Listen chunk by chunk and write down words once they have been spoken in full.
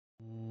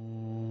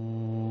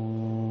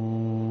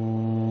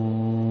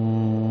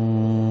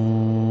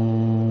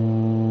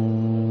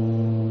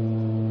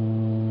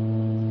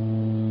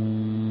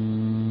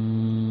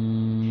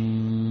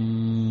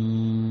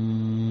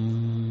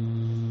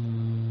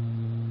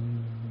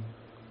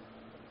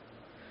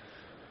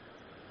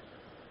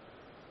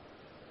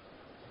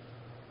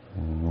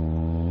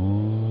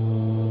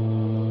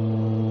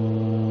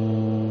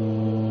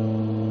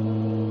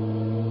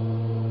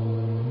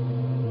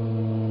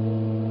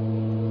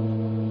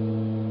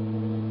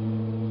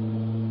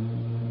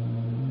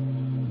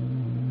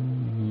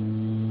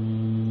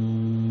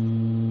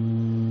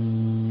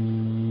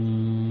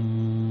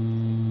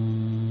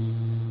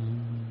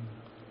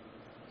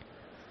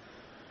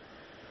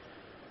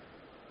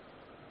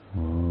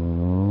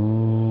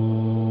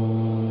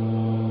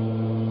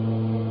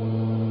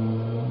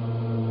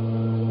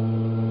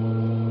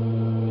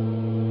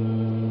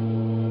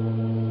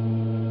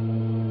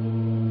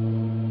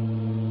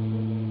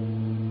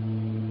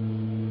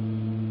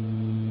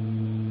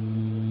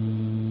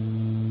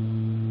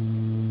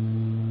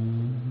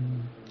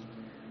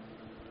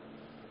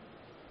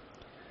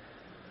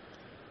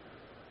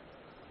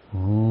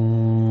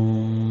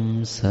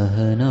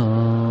सहना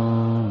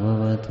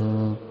भवतु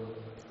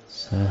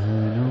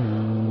सहनो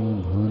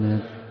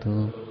भुनक्तु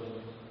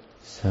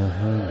सह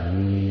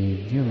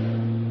वीर्यं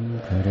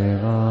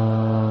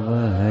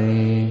करवावहै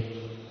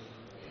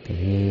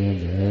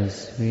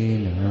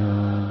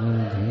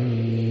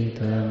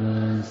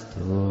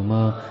तेजस्विनावधीतमस्तु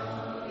मा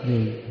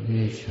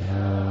विद्विषावहै।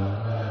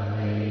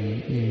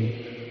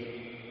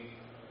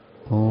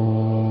 ॐ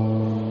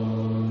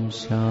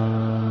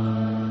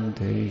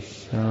शान्ति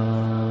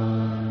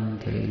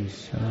शान्ति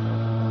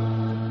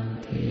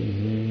शान्तिः।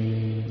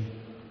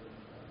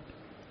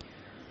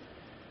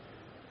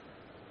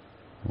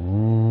 ॐ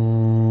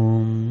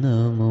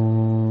नमो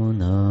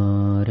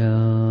नारायणाय।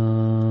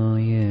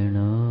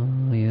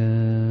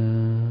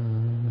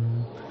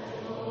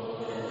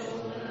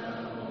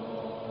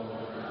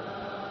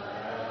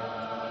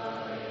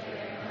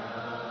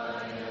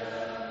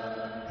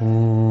 ॐ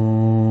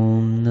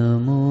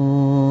नमो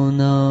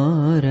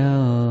नारायणाय।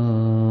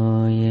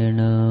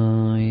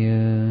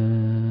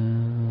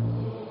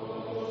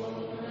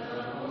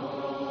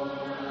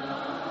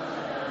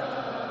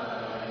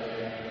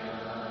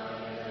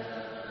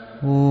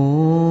 ॐ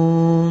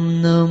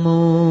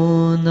नमो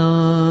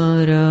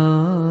नारायणाय।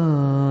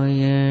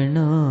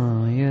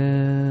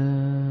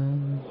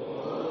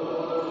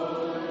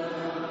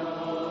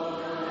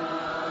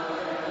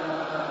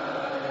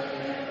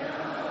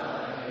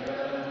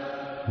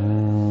 ॐ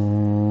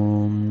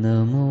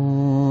नमो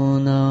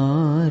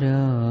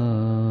नारायणाय।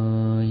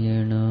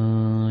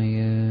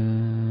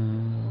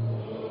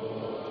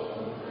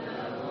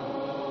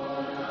 ॐ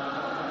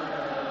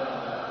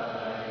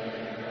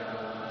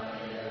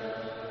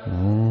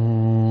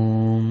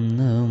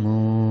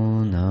नमो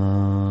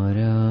नारायणाय।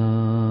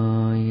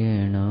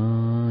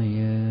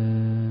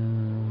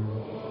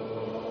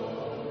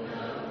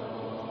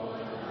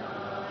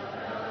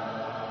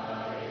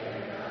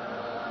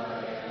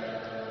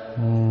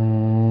 ॐ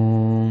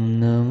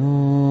नमो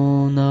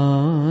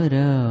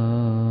नारायणाय।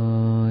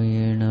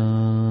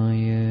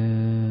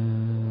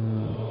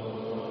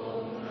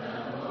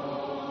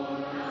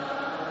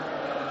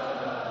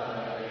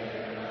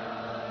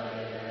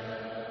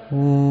 ॐ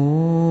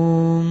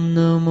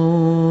नमो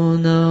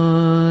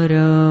नारायणाय।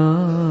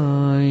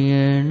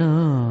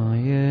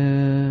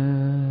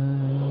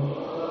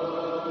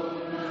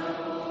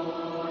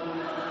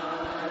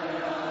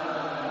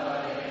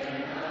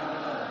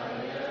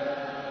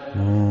 ॐ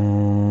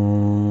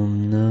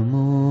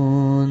नमो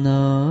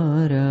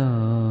नारायणाय।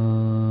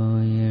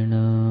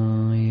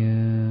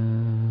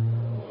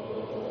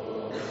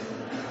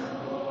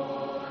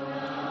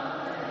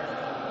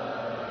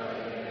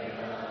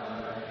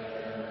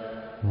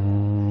 ॐ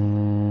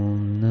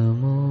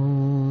नमो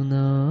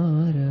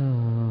नारायणाय।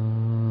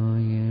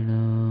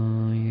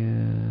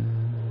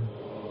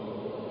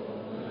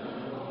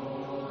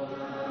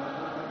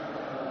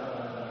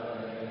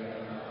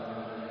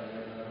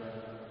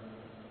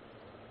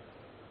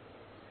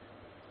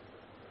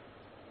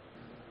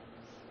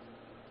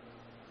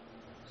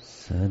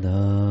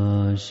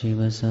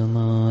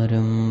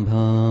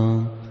 सदाशिवसमारम्भां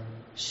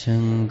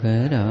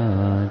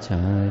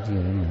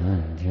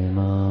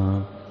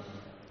शङ्कराचार्यमध्यमाम्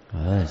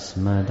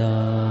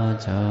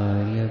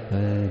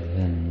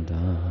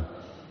अस्मदाचार्यपर्यन्तां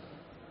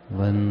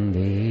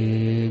वन्दे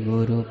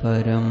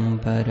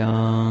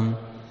गुरुपरम्परां।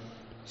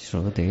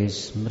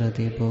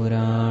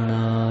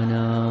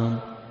 श्रुतिस्मृतिपुराणानाम्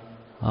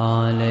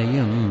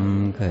आलयं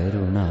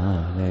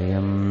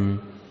करुणालयं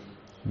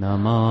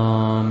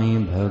नमामि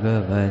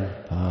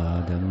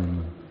भगवत्पादं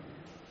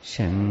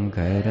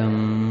शङ्करं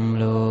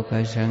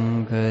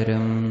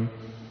लोकशङ्करं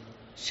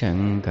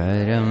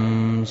शङ्करं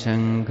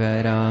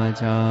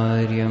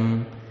शङ्कराचार्यं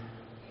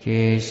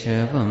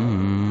केशवं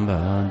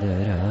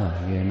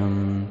बादरायणं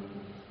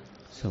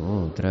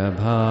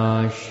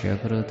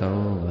सूत्रभाष्यकृतौ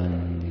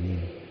वन्दे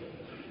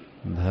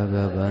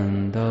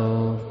भगवन्तौ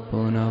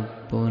पुनः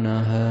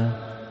पुनः।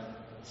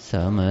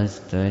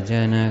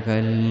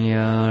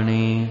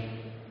 समस्तजनकल्याणे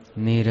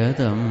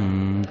निरतं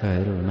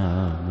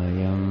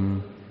करुणामयं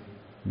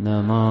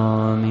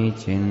नमामि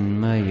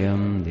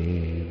चिन्मयं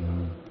देवं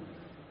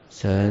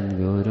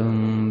सद्गुरुं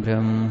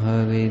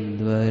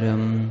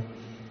ब्रह्मविद्वरम्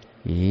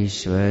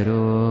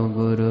ईश्वरो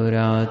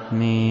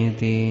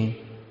गुरुरात्मेति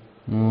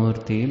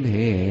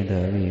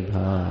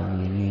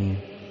मूर्तिभेदविभागिने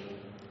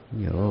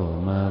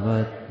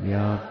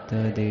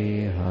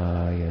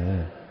व्योमवद्व्याप्तदेहाय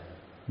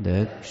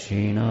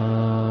दक्षिणामूर्तये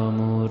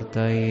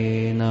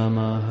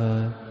नमः।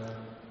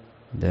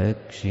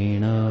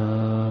 दक्षिणामूर्तये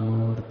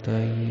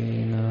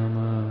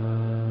नमः।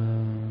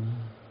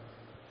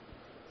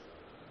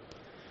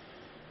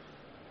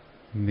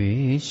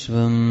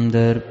 विश्वं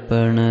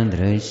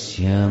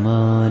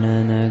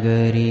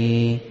दर्पणदृश्यमाननगरी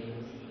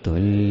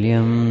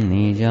तुल्यं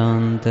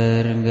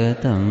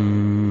निजान्तर्गतम्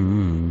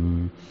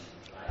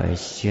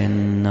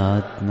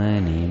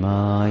पश्यन्नात्मनि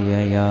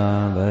मायया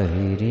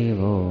बहिरिवोतं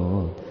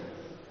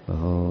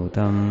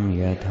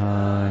यथा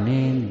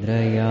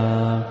निद्रया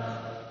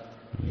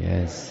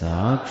यः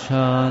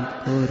साक्षात्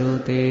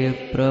कुरुते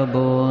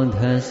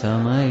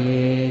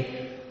प्रबोधसमये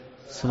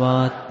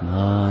स्वात्मानमेवाद्वयम्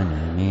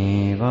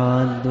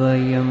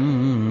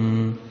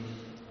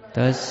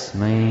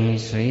Tasmai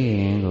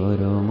Shrī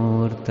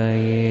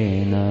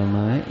Gurumurtaye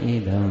Nama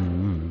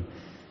Idam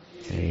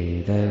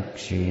Shrī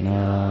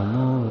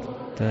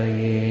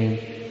Dakshināmūrtaye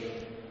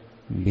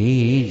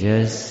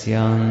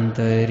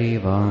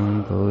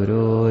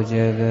Bijasyantarivāṅkuro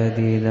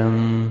jagadidam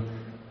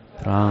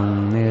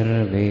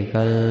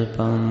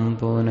Prāṅnirvikalpam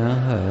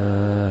punaha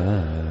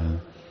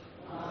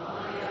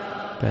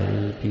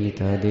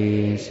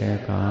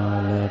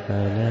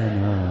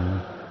Kalpitadeshakalapalana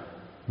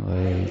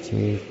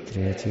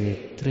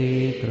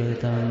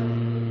Vaichitryachitrikrutam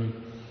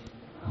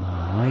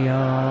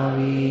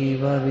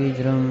Māyāvīva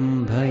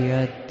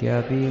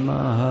vijrambhayatyapi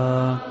maha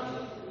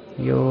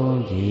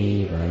Yogi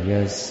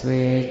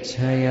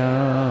vayasvechaya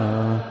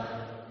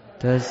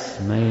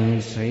Tasmai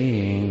Shrī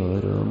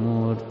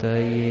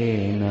Gurumurtaye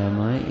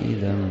Nama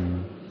Idam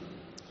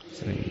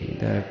Shrī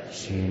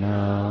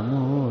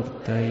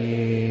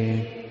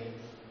Dakshināmūrtaye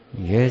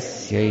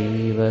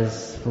Yasyaiva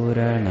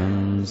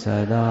Sfuranam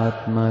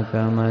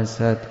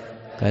Sadatmakamasat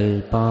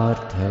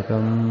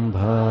Kalparthakam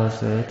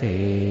Bhasate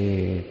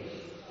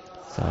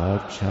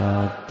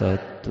Sakshat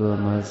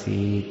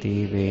Tattvamasiti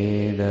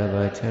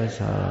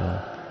Vedavachasa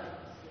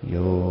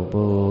Yo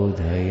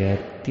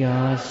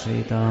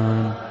bodhayatyashritan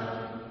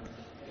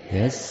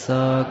Yas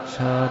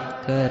sakshat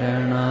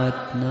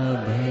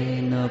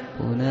karanatnabhena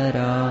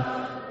punara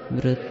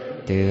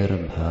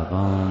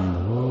Vrittirbhavam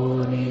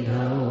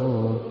nidho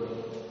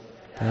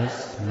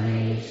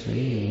Tasmai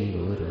Shrī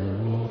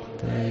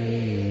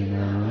Gurumurtaye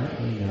Nama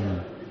Idam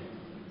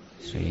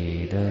Shrī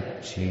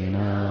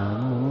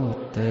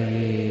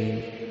Dakshināmūrtaye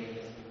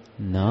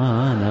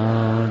Nānā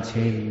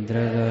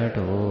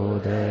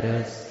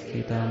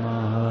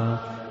Chhidragatodaraskitamaha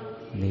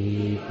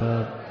Deepa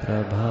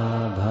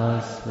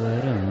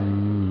Prabhabhasvaram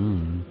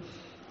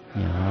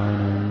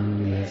Jnanam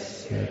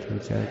Yasya Tu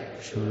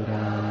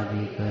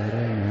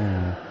Chakshuradikarana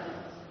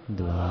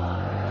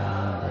Dvara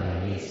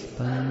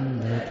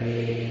Vahispandate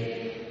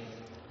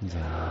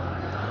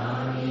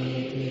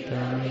Janamiti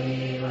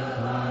Tameva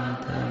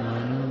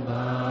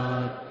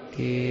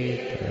Bhantamanubhakye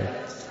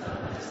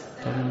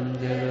Tatsamastam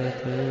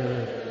Jagat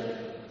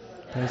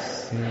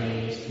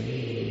Tasmai Shrī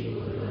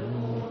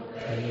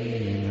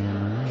Gurumurtaye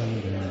Nama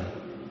Idam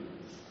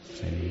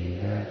Shrī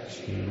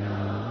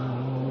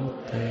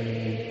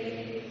Dakshināmūrtaye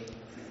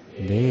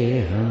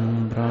Deham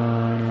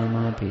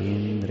pranamapi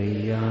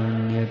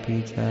indriyanyapi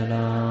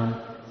chalam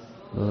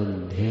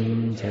Buddhim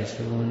ca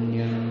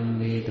shunyam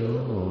vido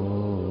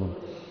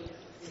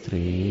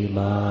Stri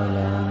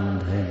balam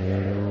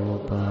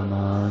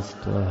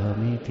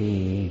dhajaropamastuhamiti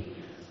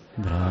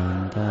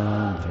Bhranta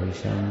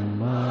bhrisham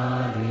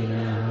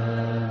vadinaha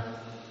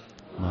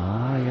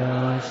Maya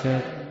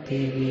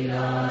shakti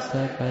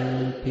vilasa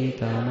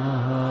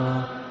kalpitamaha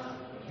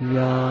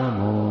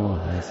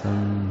Vyamoha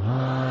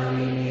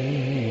samharine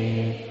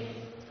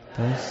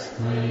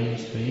Tasmai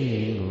Shrī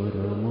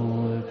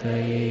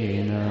Gurumurtaye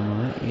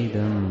Nama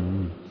Idam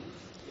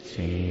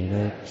Shrī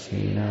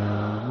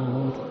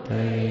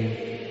Dakshināmūrtaye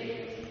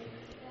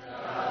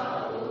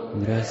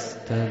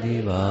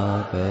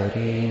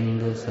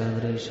Grastadivakarendu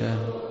sadrisha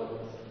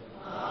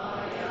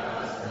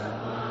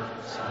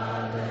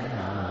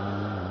Sadana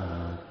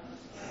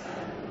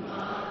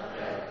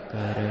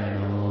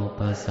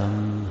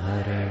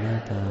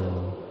Karanopasamharanato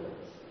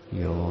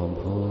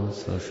Yobho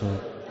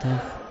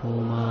sushuptah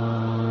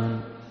puman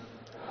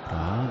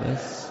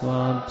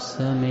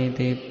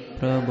Ragasvapsamiti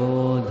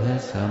prabodha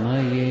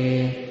samaye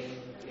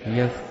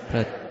Yah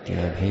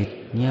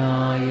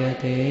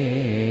pratyabhijñāyate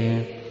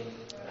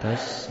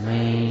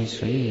Tasmai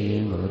Shrī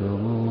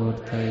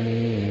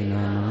Gurumurtaye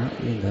Nama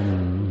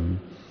Idam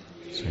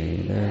Shrī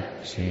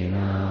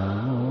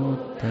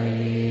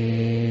Dakshināmūrtaye.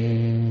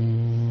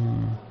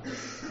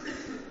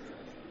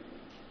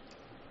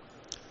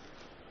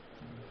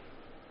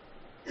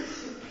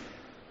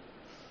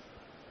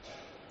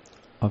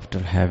 After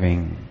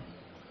having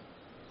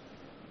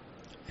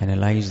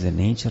analyzed the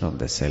nature of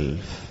the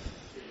self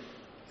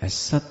as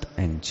Sat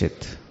and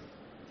Chit,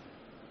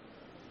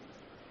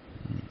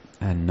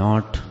 and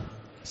not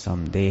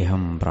some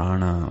Deham,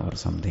 Prana or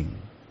something.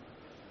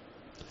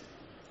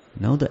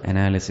 Now the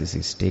analysis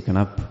is taken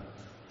up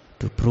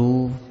to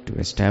prove, to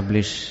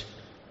establish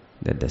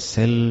that the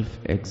self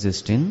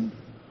exists in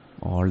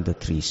all the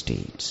three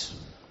states.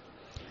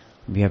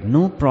 We have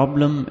no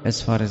problem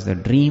as far as the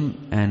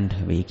dream and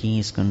waking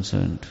is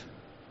concerned,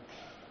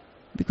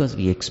 because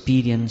we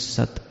experience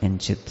Sat and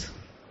Chit.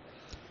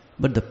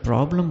 But the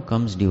problem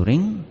comes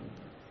during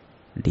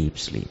deep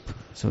sleep.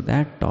 So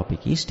that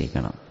topic is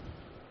taken up.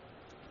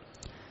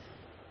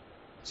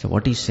 So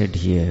what is said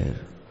here?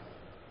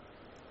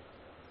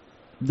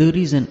 There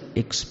is an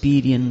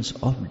experience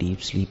of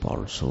deep sleep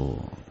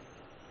also.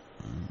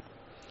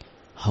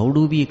 How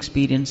do we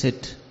experience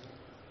it?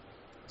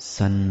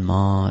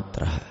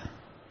 Sanmatra,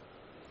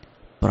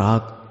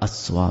 Prag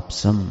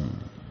Aswapsam.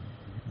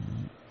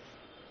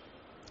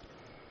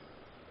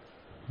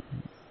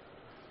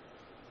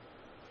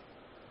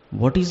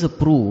 What is the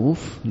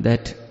proof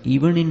that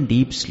even in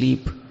deep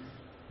sleep,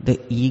 the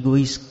ego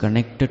is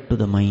connected to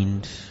the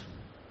mind?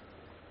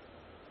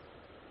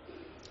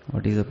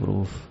 What is the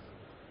proof?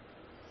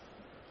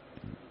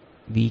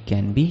 we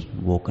can be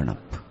woken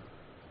up.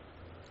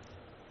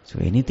 So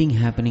anything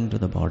happening to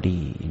the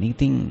body,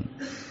 anything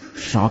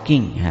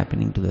shocking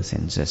happening to the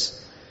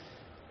senses,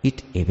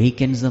 it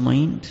awakens the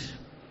mind,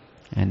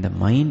 and the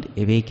mind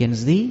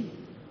awakens the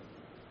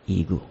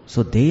ego.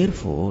 So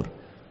therefore,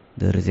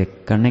 there is a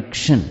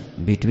connection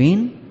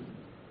between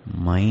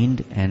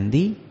mind and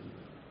the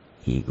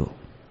ego.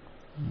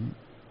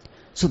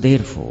 So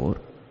therefore,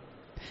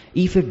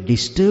 if a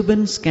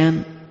disturbance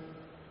can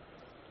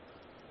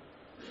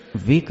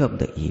wake up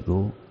the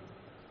ego,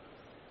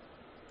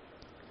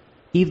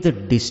 if the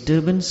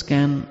disturbance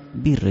can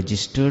be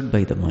registered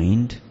by the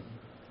mind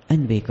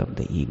and wake up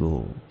the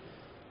ego,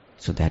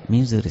 so that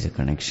means there is a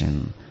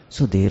connection.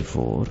 So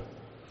therefore,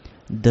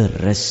 the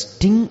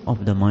resting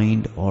of the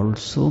mind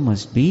also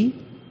must be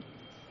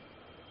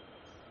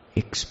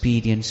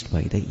experienced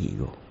by the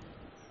ego.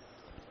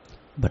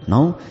 But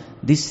now,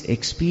 this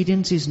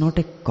experience is not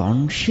a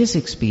conscious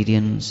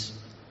experience.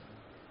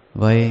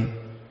 Why?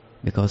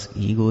 Because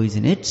ego is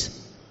in its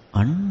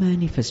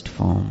unmanifest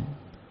form,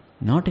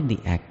 not in the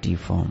active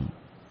form.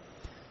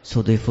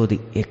 So therefore, the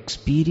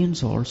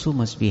experience also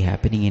must be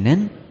happening in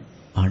an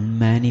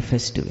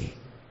unmanifest way.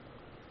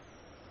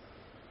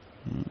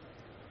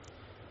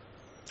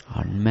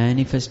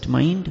 Unmanifest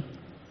mind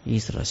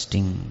is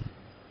resting.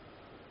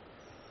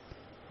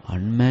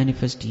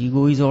 Unmanifest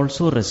ego is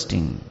also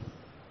resting.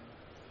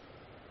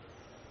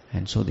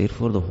 And so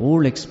therefore the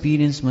whole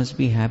experience must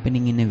be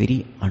happening in a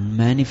very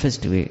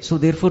unmanifest way. So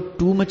therefore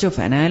too much of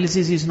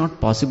analysis is not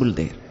possible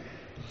there.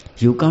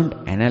 You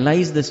can't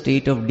analyze the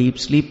state of deep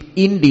sleep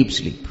in deep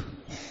sleep,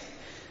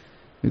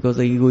 because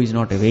the ego is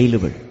not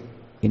available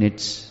in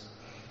its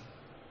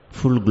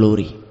full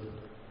glory.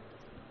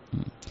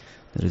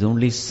 There is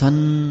only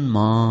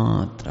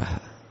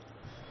sanmatra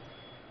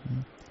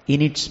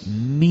in its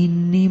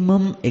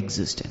minimum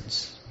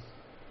existence.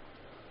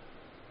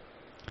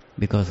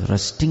 Because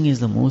resting is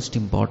the most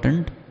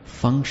important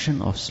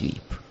function of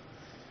sleep.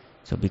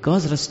 So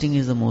because resting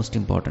is the most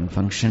important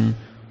function,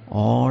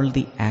 all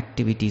the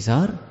activities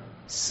are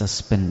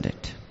suspended.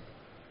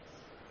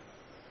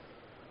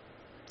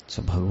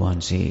 So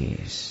Bhagavan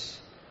says,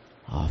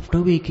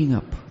 after waking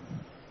up,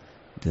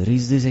 there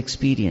is this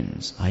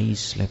experience, I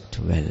slept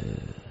well.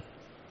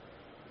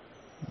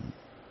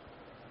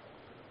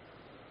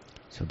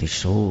 So this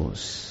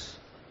shows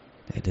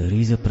that there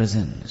is a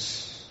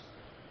presence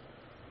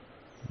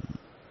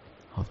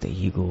of the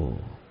ego.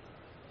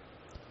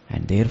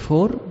 And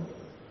therefore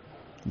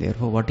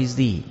what is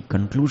the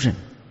conclusion?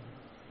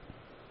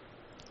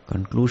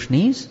 Conclusion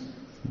is,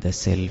 the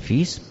self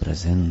is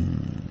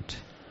present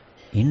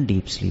in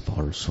deep sleep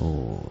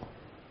also.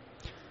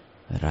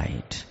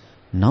 Right.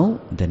 Now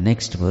the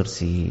next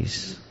verse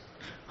is,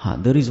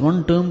 there is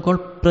one term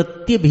called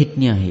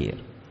pratyabhijna here.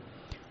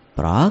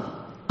 Prag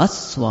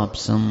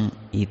aswapsam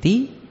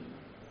iti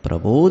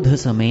prabodha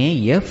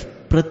same yaf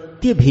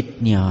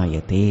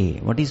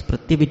pratyabhijnayate. What is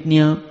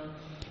pratyabhijna?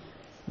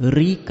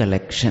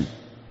 Recollection.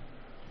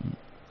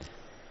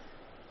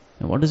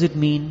 Now, what does it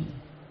mean?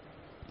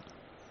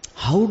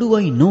 How do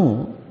I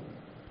know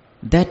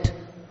that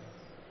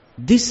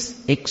this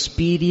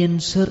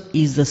experiencer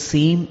is the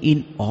same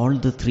in all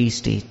the three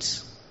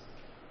states?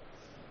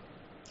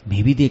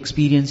 Maybe the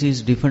experience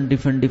is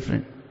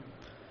different.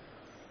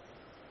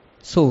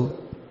 So,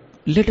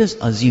 let us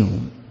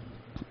assume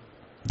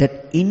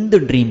that in the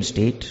dream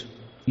state,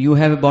 you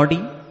have a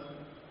body.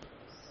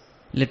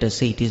 Let us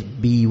say it is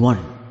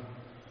B1.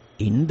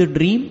 In the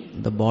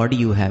dream, the body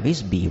you have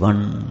is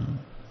B1.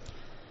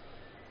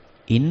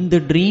 In the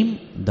dream,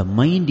 the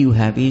mind you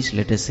have is,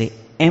 let us say,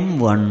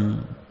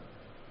 M1.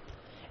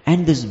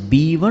 And this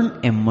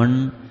B1,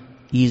 M1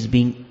 is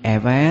being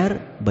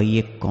aware by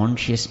a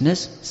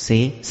consciousness,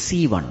 say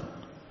C1.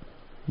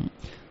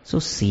 So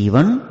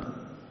C1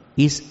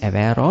 is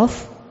aware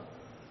of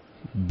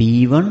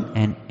B1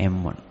 and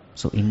M1.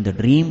 So in the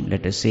dream,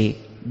 let us say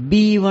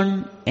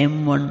B1,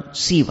 M1,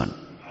 C1.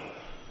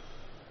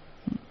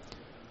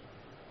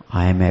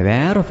 I am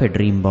aware of a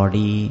dream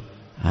body,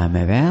 I am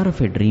aware of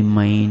a dream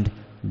mind.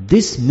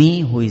 This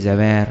me who is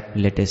aware,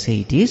 let us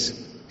say it is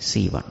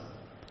C1.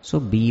 So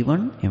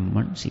B1,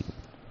 M1, C1.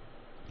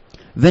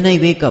 When I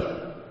wake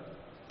up,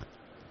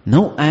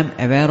 now I am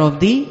aware of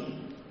the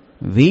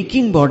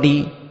waking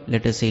body,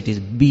 let us say it is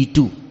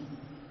B2.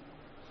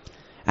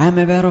 I am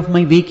aware of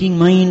my waking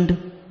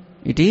mind,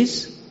 it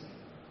is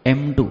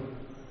M2.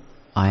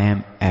 I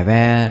am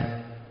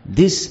aware,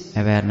 this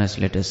awareness,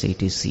 let us say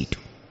it is C2.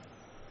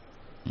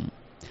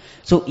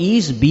 So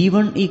is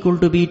B1 equal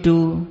to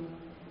B2?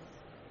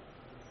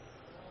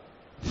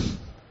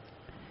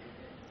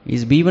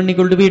 Is B1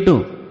 equal to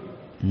B2?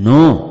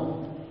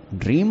 No.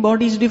 Dream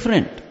body is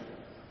different.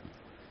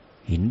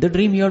 In the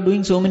dream you are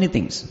doing so many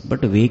things,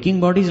 but the waking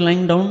body is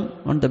lying down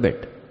on the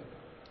bed.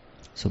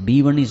 So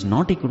B1 is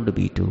not equal to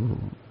B2.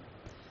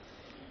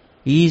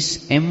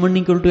 Is M1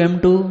 equal to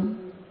M2?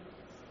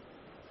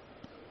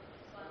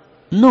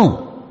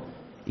 No.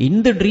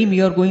 In the dream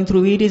you are going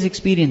through various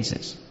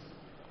experiences,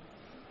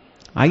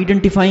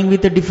 identifying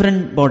with a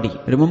different body.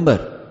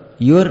 Remember,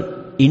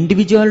 your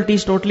individuality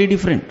is totally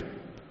different.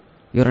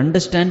 Your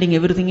understanding,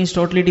 everything is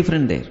totally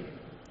different there.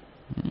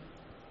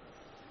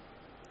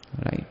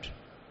 Right.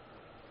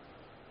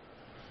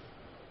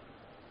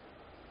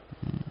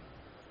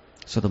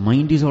 So the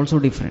mind is also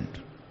different.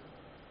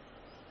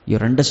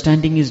 Your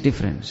understanding is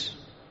different.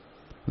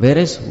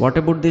 Whereas, what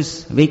about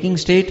this waking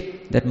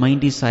state? That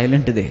mind is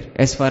silent there.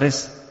 As far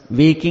as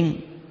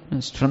waking,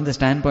 from the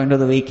standpoint of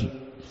the waking.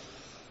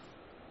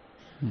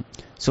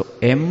 So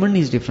M1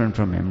 is different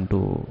from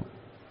M2.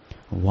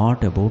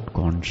 What about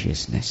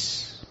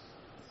consciousness?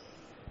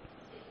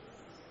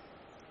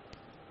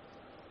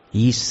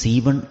 Is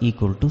C1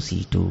 equal to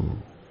C2?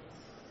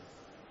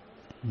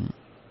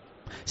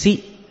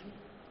 See,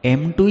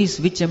 M2 is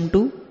which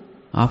M2?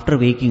 After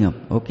waking up,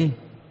 okay?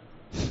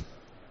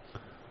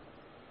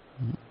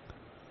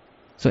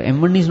 So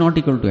M1 is not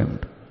equal to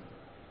M2.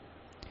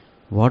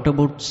 What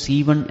about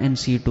C1 and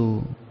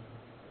C2?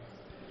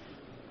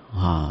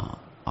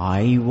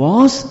 I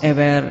was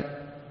aware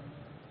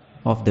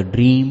of the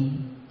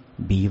dream,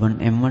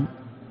 B1, M1.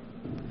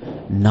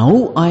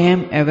 Now I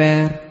am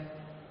aware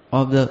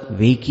of the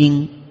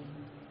waking,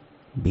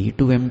 B2,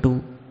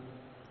 M2.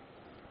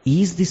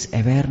 Is this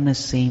awareness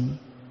same?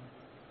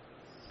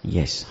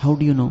 Yes. How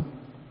do you know?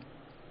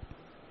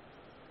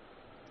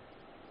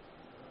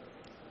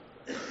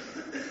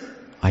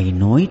 I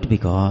know it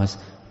because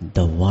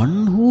the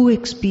one who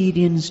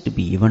experienced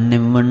B1,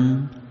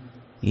 M1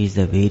 is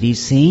the very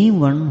same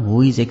one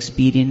who is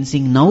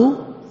experiencing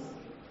now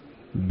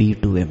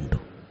B2, M2.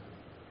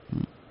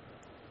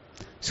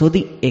 So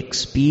the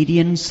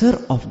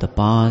experiencer of the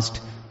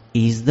past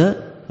is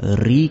the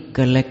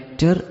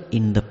recollector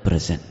in the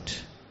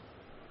present.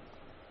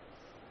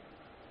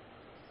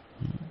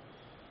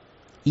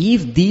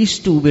 If these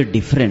two were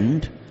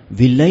different,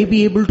 will I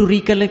be able to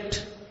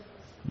recollect?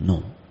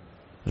 No.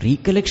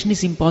 Recollection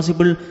is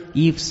impossible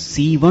if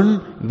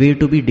C1 were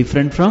to be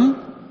different from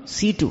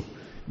C2.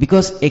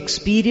 Because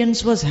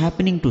experience was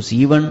happening to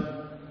C1.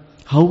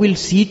 How will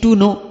C2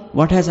 know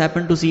what has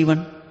happened to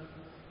C1?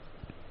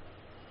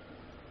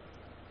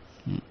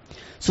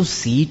 So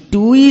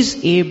C2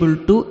 is able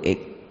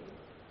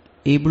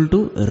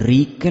to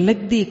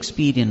recollect the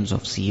experience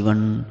of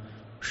C1,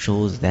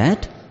 shows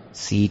that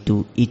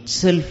C2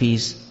 itself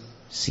is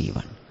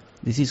C1.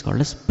 This is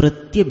called as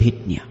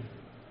pratyabhijna.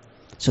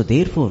 So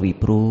therefore we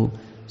prove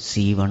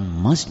C1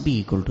 must be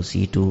equal to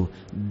C2.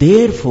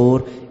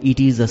 Therefore it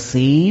is the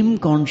same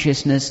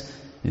consciousness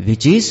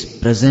which is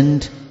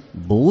present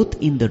both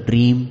in the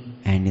dream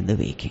and in the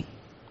waking.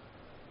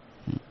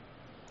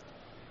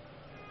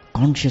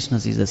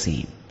 Consciousness is the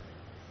same.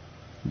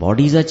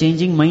 Bodies are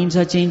changing, minds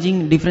are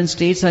changing, different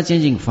states are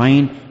changing,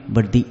 fine.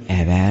 But the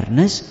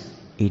awareness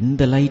in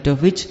the light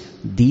of which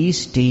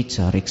these states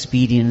are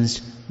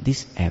experienced,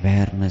 this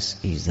awareness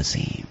is the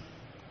same.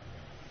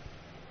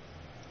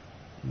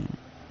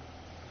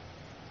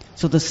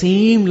 So the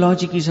same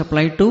logic is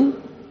applied to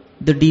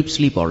the deep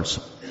sleep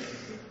also.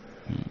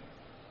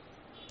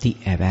 The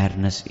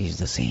awareness is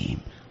the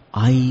same.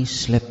 I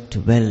slept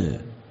well.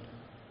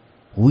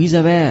 Who is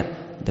aware?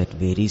 That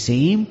very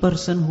same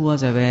person who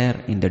was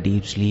aware in the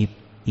deep sleep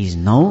is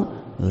now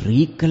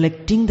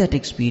recollecting that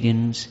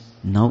experience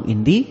now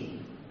in the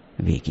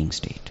waking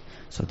state.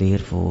 So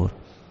therefore,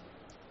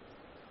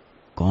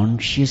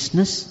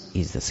 consciousness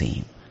is the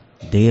same.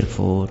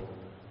 Therefore,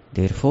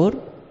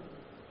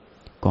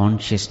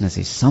 consciousness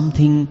is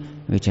something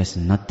which has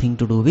nothing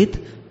to do with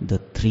the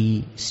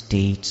three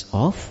states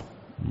of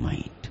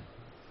mind.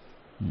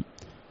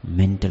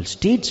 Mental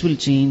states will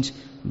change,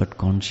 but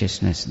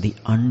consciousness, the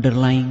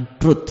underlying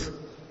truth,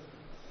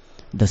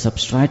 the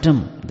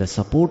substratum, the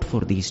support for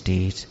these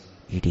states,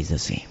 it is the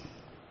same.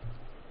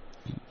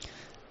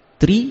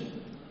 3.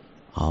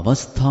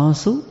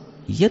 Avasthasu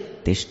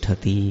yat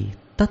tisthati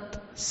tat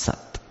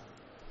sat.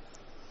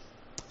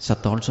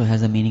 Sat also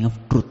has a meaning of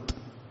truth.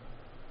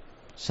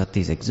 Sat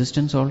is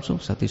existence also,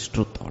 Sat is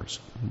truth also.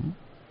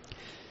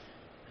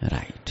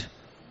 Right.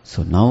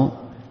 So now,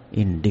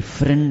 in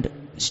different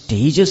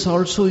stages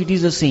also it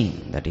is the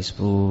same. That is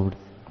proved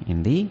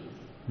in the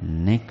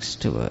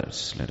next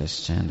verse. Let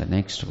us chant the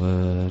next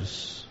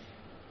verse.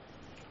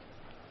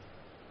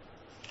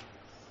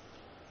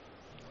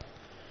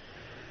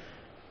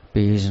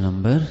 Page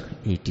number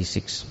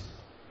 86.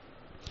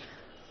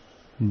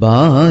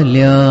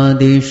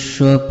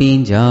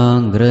 Balyadishvapi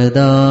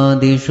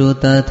jagradadishu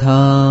tatha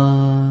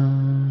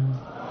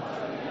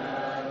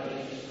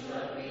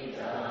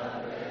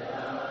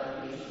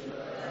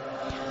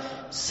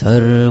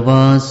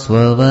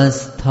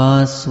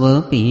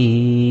sarvasvavasthasvapi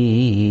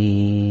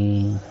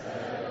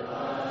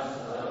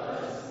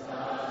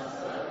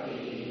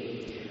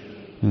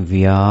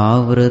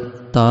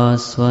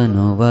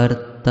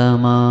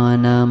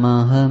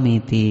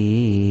vyavrittasvanuvartamanamahamiti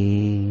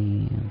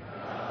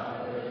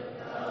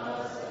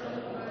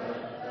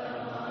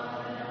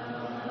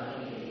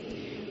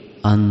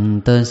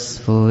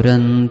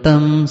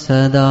antasfurantam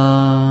sada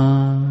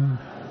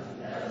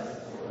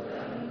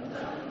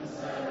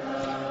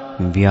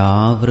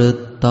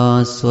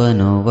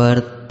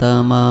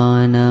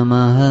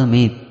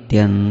vyavrittasvanuvartamanamahamiti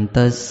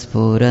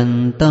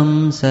Swami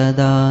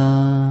Sada.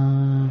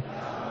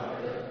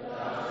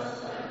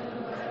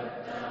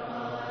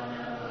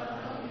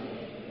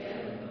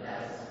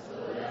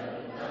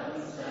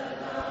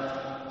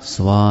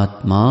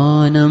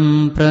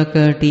 Svatmanam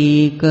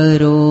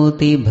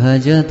prakatīkaroti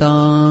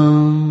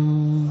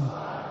bhajatāṃ.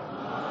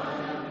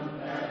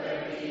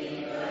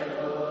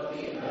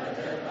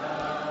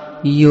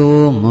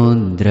 Yo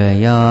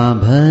mudraya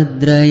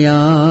bhadraya.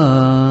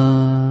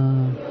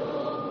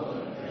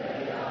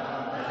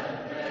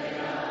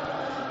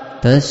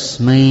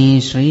 Tasmai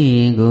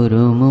Shri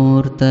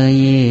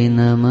Gurumurtaye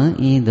nama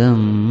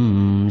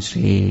idam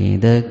Shrī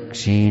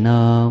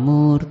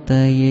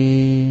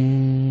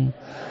Dakshināmūrtaye.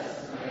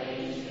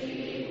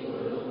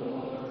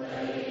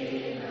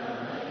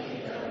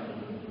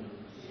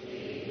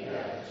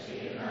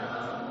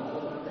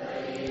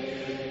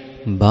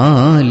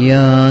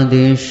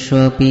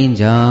 Balyadishvapi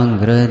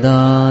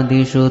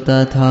jagradadishu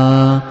tatha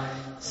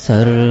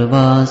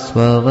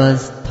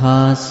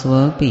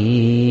sarvasvavasthasvapi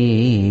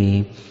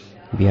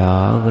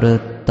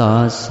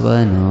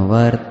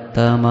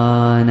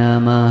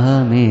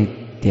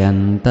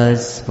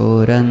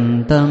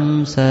vyavrittasvanuvartamanamahamityantasfurantam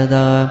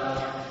sada.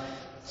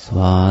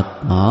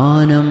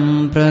 Svatmanam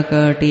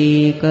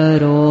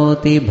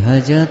prakatīkaroti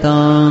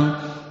bhajatāṃ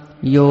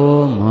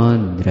yo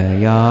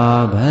mudraya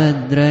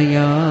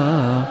bhadraya.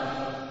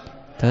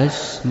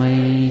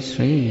 Tasmai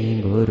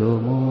Shri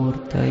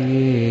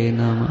Gurumurtaye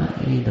nama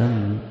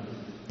idam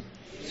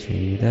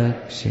Shrī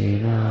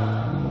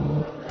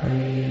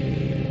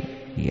Dakshināmūrti.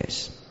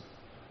 Yes.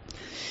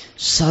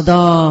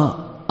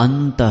 Sada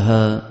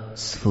antaha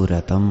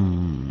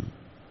sfuratam.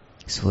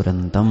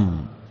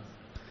 Sfurantam.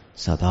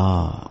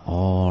 Sada,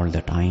 all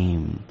the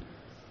time.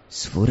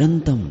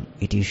 Sfurantam,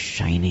 it is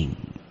shining.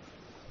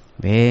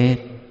 Where?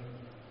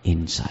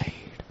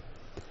 Inside.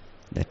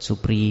 That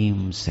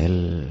Supreme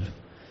Self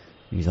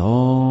is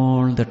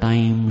all the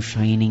time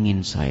shining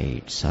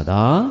inside.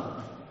 Sada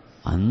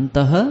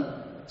antaha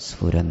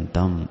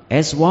sfurantam.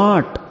 As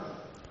what?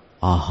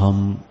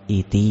 Aham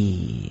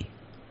iti.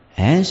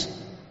 As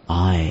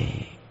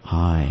I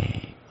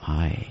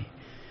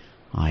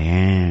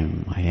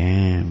am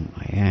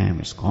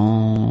is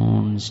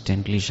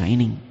constantly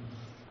shining.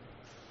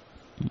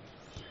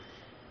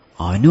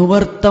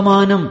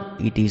 Anuvartamanam,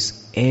 it is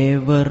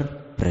ever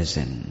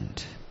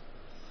present.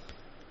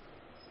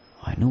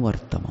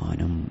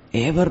 Anuvartamanam,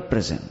 ever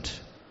present.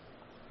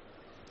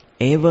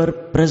 Ever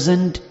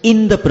present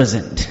in the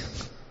present.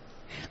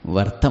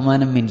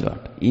 Vartamanam means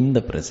what? In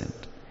the present.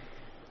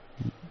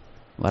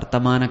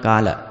 Vartamana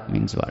kala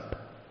means what?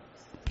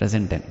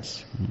 Present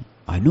tense.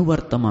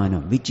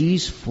 Anuvartamanam, which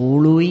is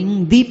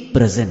following the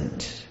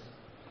present.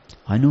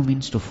 Anu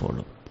means to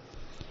follow,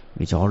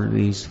 which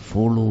always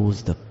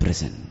follows the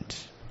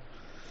present.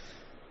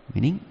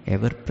 Meaning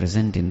ever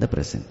present in the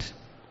present.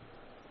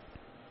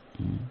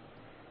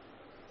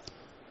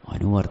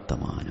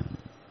 Anuvartamanam,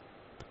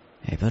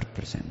 ever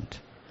present.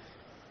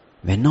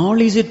 When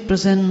all is it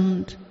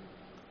present?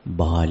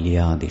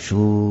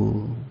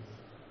 Balyadishu,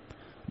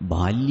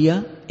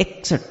 Balya,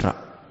 etc.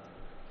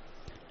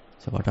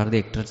 So what are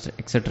the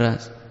etc.?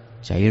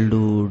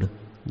 Childhood,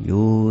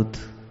 youth,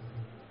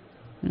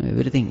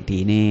 everything.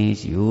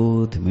 Teenage,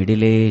 youth,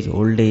 middle age,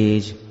 old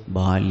age.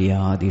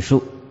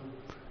 Balyadishu.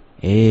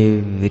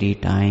 Every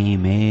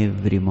time,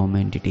 every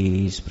moment it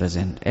is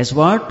present. As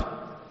what?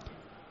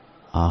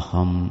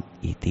 Aham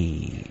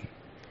iti.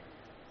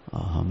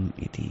 Aham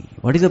iti.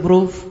 What is the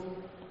proof?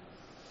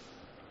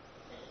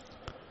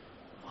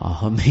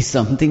 Aham is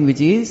something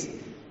which is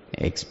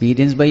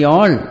experienced by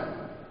all.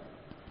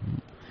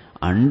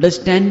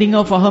 Understanding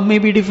of aham may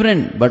be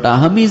different, but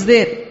aham is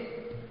there.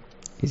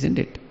 Isn't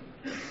it?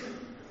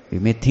 We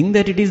may think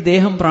that it is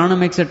deham,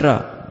 pranam,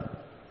 etc.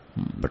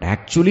 But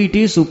actually it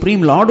is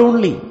Supreme Lord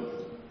only.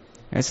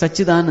 As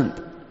Satchidanand.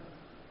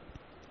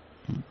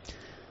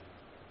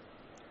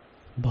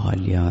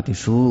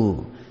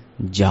 Balyadishu,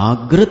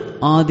 Jagrat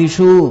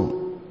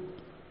Adishu.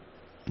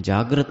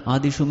 Jagrat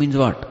Adishu means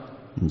what?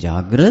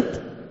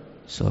 Jagrat,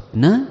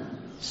 Swapna,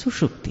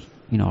 Sushupti.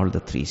 In all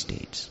the three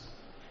states.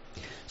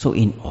 So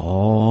in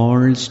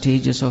all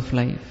stages of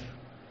life,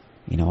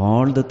 in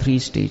all the three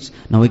stages.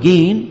 Now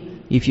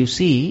again, if you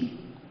see,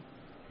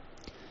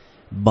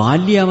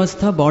 Balya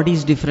Avastha, body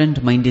is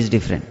different, mind is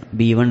different.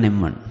 B1,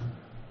 M1.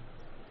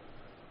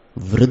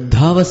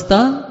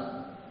 Vruddhavastha,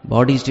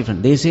 body is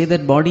different. They say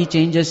that body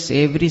changes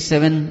every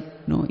 7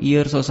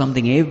 years or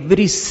something.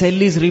 Every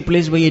cell is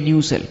replaced by a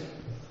new cell.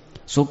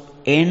 So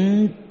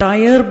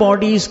entire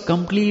body is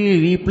completely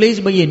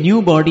replaced by a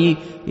new body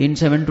in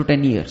 7 to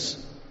 10 years.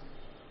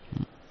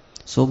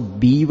 So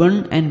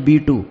B1 and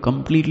B2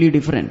 completely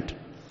different.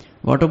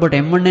 What about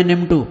M1 and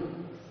M2?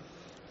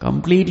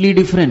 Completely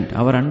different.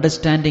 Our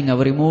understanding,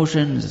 our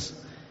emotions,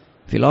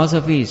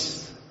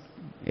 philosophies,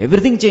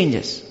 everything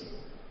changes.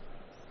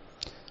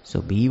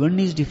 So B1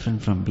 is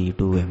different from B2,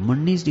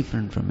 M1 is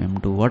different from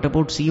M2. What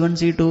about C1,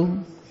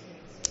 C2?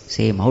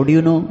 Same. How do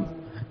you know?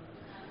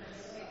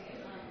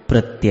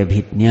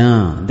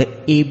 Pratyabhijna, the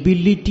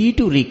ability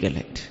to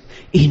recollect.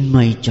 in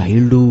my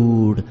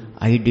childhood,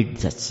 I did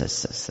such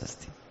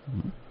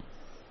thing.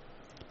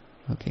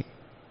 Okay.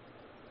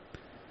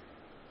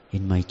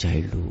 In my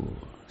childhood.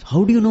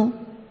 How do you know?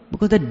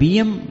 Because that B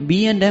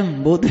and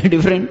M, both are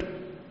different.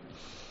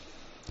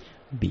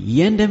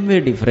 B and M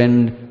were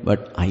different,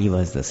 but I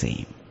was the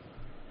same.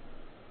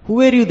 Who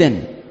were you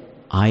then?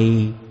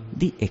 I,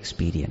 the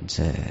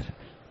experiencer.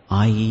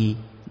 I,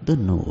 the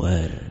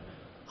knower.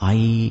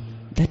 I,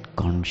 that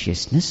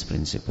consciousness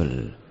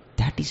principle.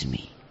 That is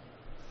me.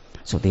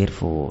 So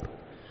therefore,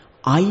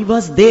 I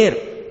was there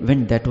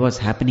when that was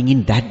happening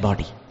in that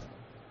body.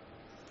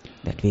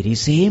 That very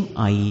same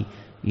I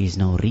is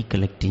now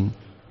recollecting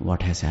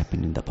what has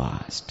happened in the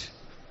past.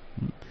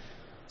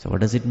 So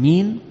what does it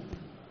mean?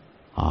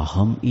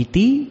 Aham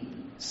iti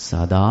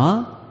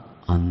sada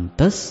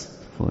antas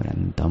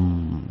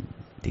furantam.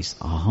 This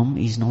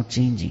aham is not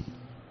changing.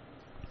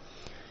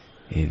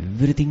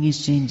 Everything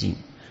is changing.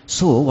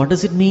 So what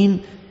does it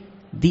mean?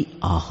 The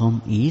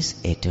aham is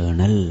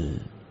eternal.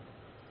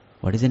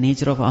 What is the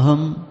nature of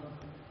aham?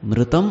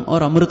 Mritam or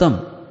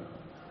amritam?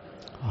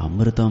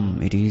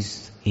 Amritam. It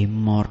is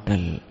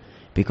immortal.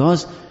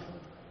 Because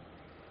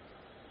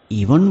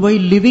even while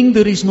living,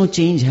 there is no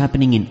change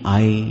happening in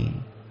I.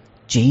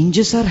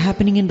 Changes are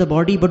happening in the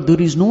body, but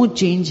there is no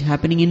change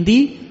happening in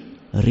the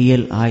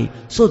real I.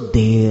 So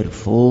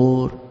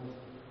therefore,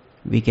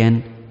 we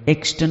can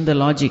extend the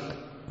logic.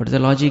 What is the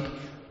logic?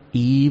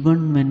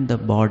 Even when the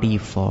body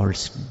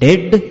falls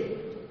dead,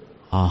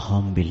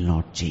 aham will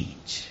not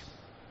change.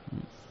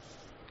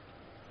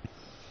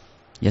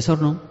 Yes or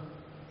no?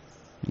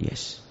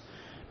 Yes.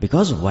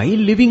 Because while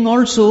living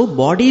also,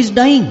 body is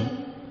dying.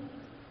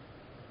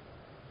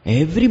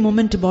 Every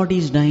moment body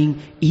is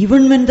dying.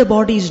 Even when the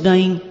body is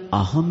dying,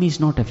 aham is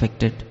not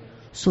affected.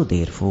 So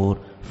therefore,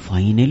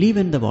 finally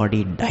when the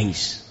body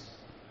dies,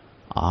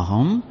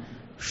 aham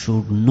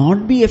should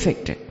not be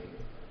affected.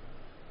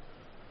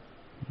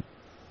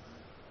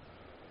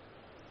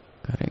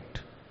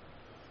 Correct.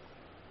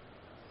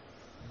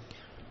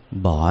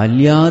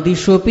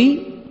 Balyadishopi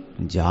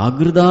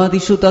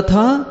jagridadishu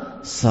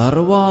tatha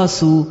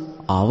sarvasu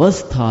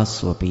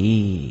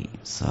avasthaswapi.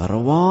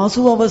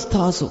 Sarvasu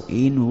avasthasu.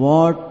 In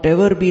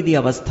whatever be the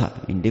avastha,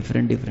 in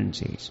different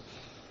states.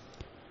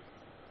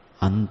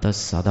 Antas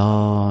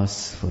sada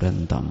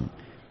sfurantam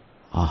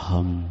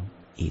aham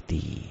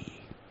iti.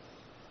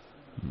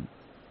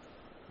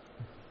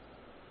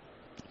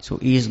 So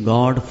is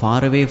God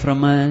far away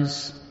from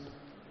us?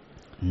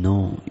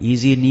 No.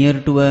 Is He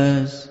near to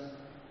us?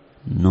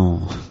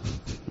 No.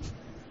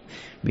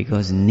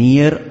 Because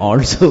near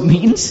also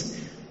means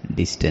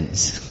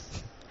distance.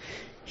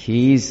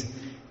 He is,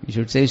 you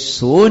should say,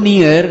 so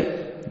near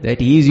that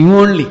He is you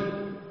only.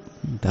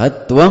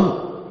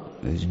 Tattvam.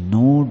 There is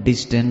no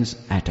distance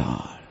at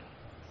all.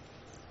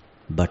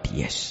 But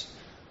yes,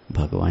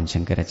 Bhagavan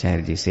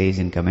Shankaracharya ji says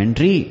in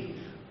commentary,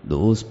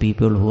 those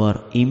people who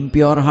are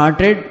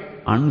impure-hearted,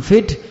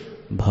 unfit,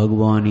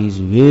 Bhagavan is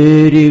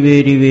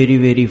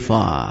very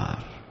far.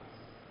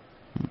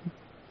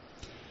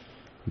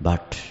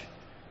 But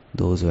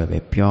those who have a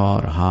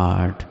pure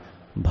heart,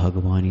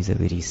 Bhagavan is a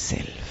very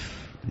self.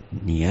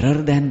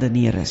 Nearer than the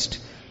nearest.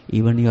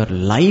 Even your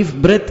life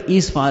breath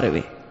is far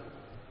away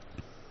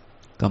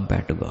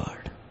compared to God.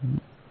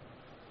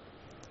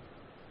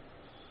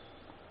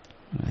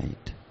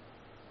 Right.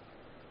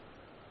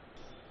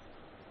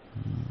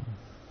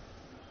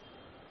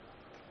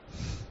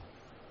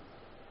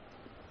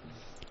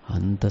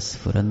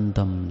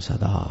 Antasfurantam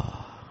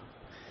sada.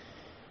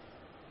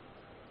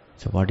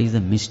 So what is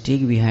the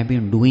mistake we have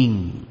been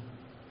doing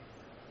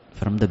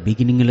from the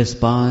beginningless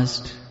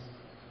past?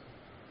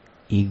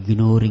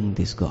 Ignoring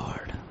this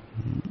God.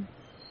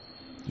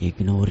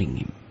 Ignoring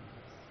Him.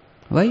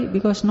 Why?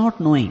 Because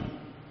not knowing.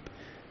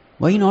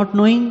 Why not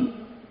knowing?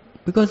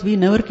 Because we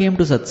never came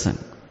to satsang.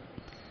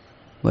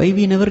 Why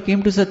we never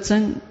came to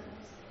satsang?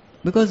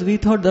 Because we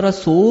thought there are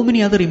so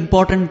many other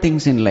important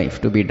things in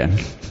life to be done.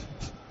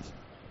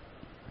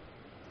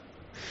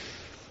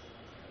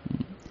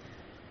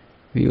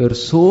 We were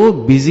so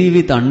busy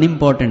with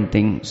unimportant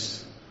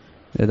things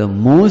that the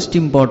most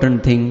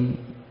important thing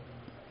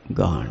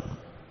gone.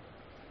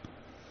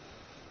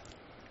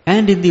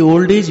 And in the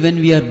old age, when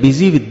we are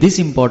busy with this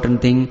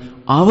important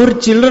thing, our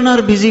children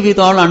are busy with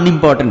all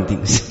unimportant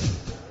things.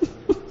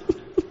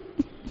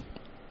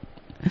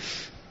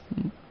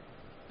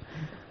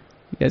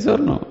 Yes or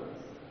no?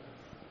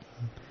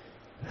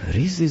 Where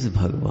is this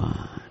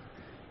Bhagavan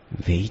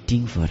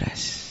waiting for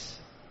us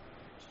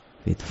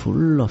with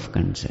full of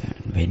concern?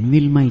 When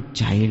will my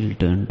child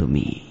turn to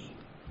me?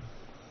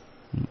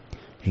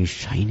 He is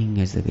shining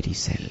as the very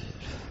self.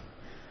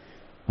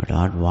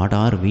 But what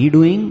are we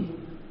doing?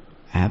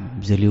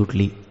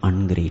 Absolutely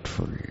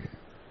ungrateful.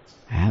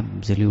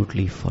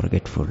 Absolutely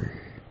forgetful.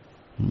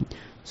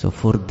 So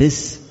for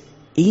this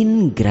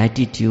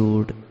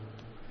ingratitude,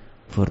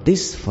 for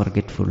this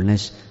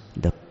forgetfulness,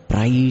 the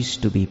price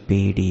to be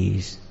paid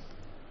is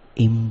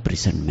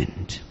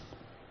imprisonment.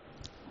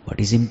 What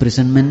is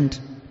imprisonment?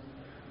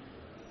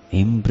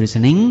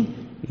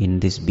 Imprisoning in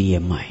this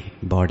BMI,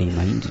 body,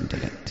 mind,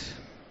 intellect.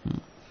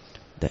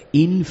 the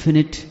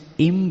infinite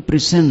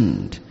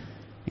imprisoned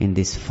in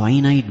this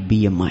finite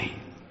BMI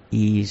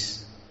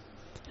is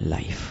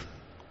life.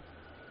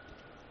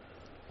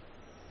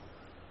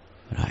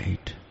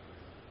 Right?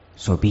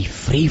 So be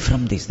free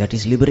from this. That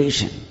is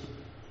liberation.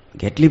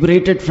 Get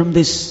liberated from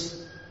this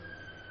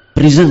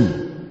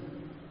prison.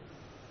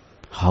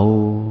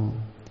 How?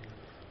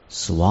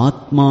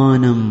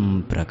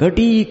 Svatmanam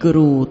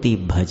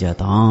prakatikaroti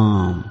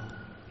bhajatam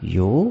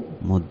yo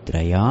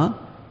mudraya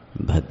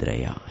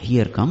bhadraya.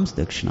 Here comes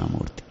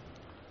Dakshinamurti.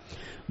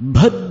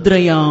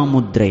 Bhadraya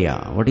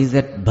mudraya. What is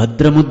that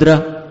Bhadra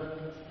mudra?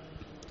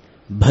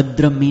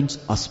 Bhadra means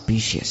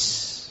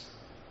auspicious.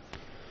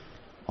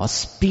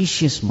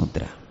 Auspicious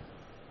mudra.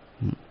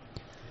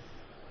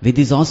 With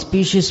this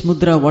auspicious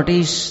mudra, what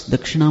is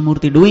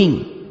Dakshinamurti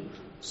doing?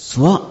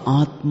 Swa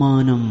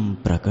atmanam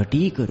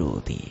prakati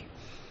karoti.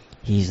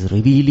 He is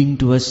revealing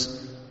to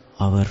us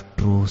our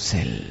true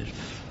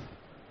self.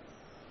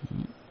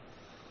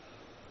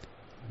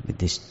 With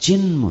this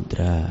chin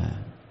mudra,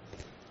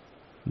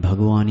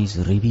 Bhagavan is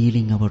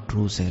revealing our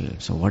true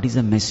self. So what is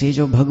the message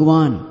of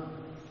Bhagavan?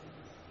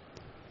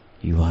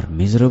 You are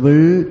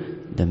miserable.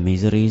 The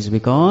misery is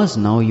because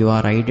now you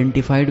are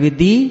identified with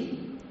the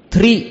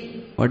three.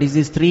 What is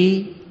this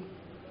three?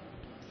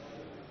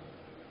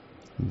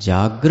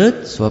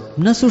 Jagrat,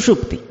 Swapna,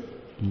 Sushupti.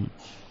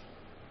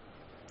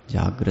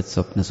 Jagrat,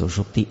 Swapna,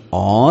 Sushupti,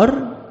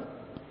 or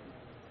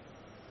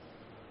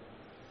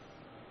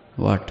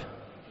what?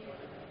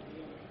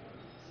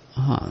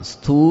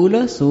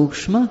 Sthula,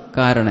 Sukshma,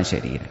 Karana,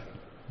 Sharira.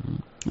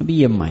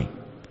 BMI.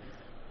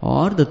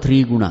 Or the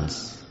three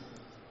gunas.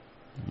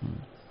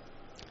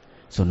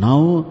 So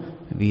now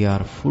we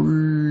are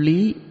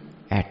fully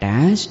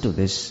attached to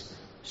this.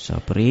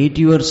 Separate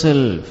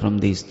yourself from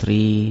these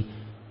three.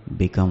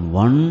 Become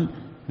one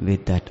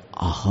with that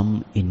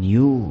aham in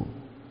you.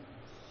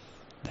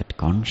 That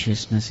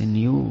consciousness in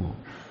you.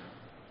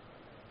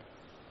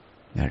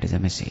 That is a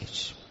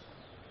message.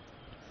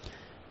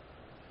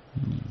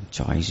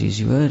 Choice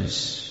is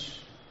yours.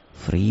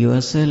 Free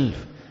yourself.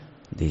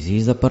 This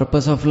is the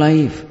purpose of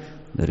life.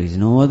 There is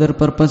no other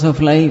purpose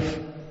of life.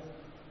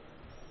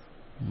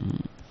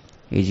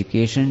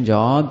 Education,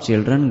 job,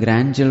 children,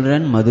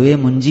 grandchildren, madhve,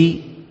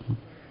 munji.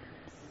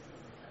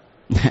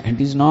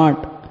 That is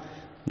not.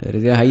 There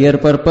is a higher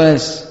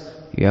purpose.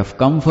 You have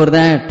come for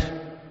that.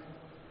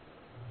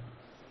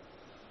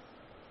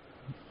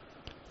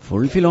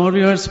 Fulfill all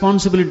your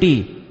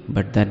responsibility,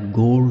 but that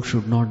goal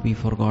should not be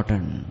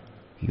forgotten.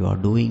 You are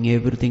doing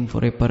everything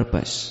for a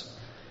purpose.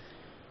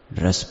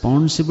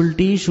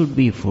 Responsibility should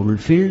be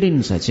fulfilled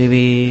in such a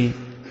way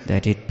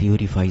that it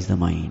purifies the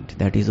mind.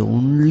 That is the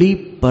only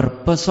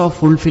purpose of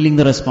fulfilling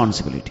the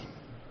responsibility.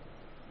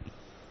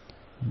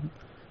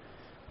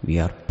 We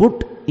are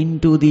put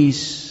into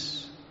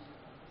this,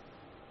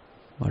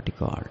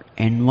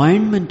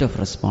 environment of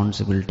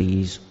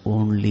responsibilities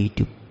only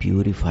to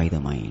purify the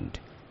mind.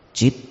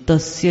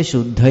 Chittasya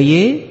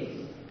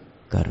shuddhaye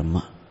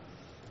karma.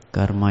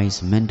 Karma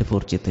is meant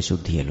for chitta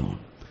shuddhi alone.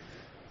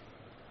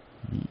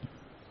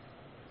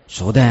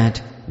 So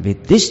that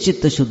with this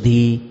chitta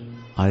shuddhi,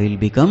 I will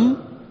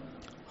become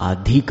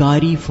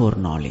adhikari for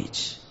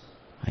knowledge.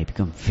 I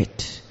become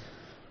fit.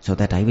 So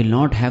that I will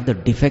not have the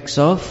defects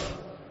of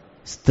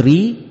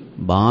Stri,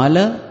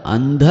 Bala,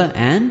 Andha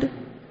and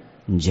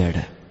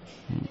Jada.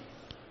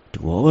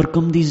 To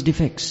overcome these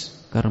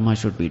defects, karma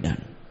should be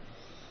done.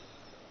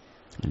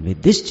 And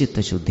with this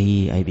chitta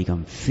shuddhi, I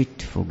become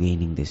fit for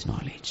gaining this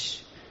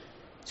knowledge.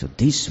 So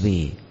this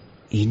way,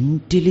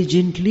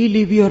 intelligently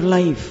live your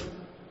life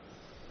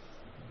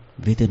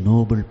with a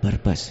noble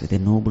purpose, with a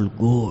noble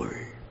goal.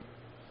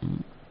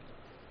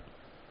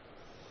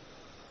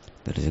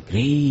 There is a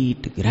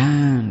great,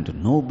 grand,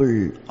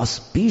 noble,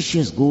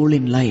 auspicious goal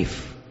in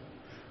life.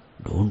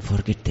 Don't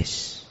forget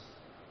this.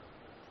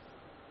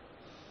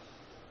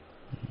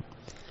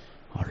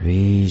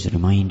 Always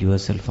remind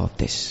yourself of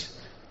this.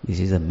 This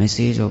is a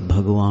message of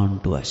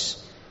Bhagavan to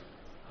us.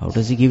 How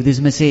does he give this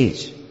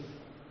message?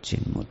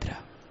 Chinmudra.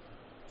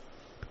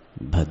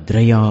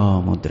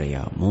 Bhadraya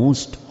mudraya.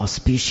 Most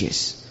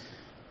auspicious.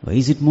 Why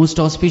is it most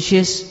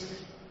auspicious?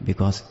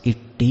 Because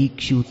it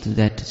takes you to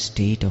that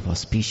state of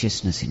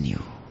auspiciousness in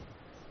you.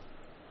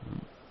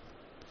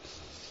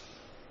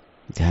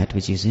 That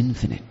which is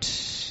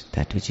infinite,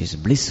 that which is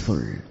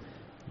blissful,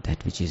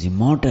 that which is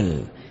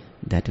immortal,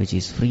 that which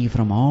is free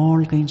from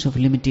all kinds of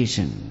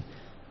limitation.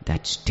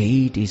 That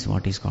state is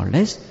what is called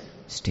as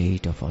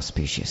state of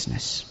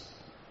auspiciousness.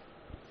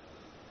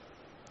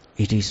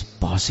 It is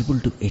possible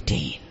to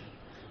attain.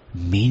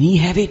 Many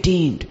have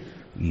attained.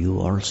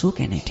 You also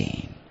can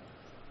attain.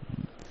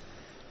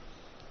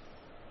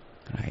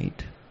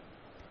 Right?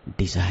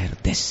 Desire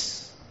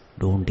this.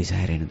 Don't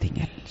desire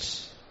anything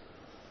else.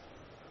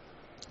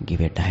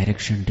 Give a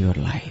direction to your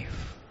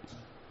life.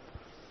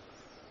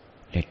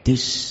 Let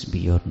this be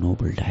your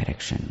noble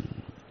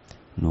direction,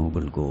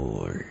 noble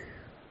goal.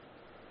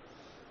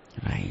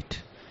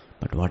 Right?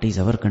 But what is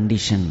our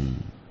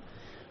condition?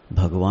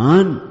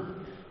 Bhagavan,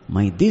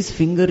 my this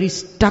finger is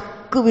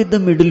stuck with the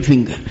middle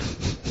finger.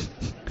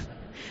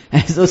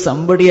 As though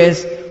somebody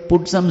has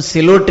put some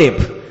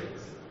sellotape.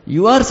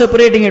 You are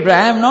separating it, but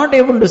I am not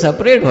able to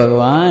separate,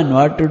 Bhagavan.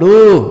 What to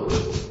do?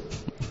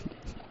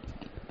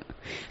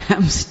 I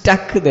am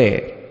stuck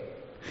there.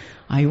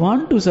 I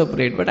want to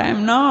separate, but I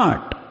am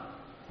not.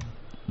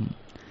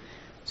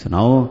 So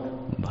now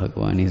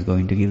Bhagavan is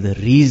going to give the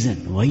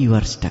reason why you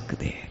are stuck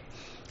there.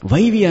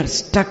 Why we are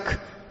stuck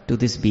to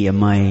this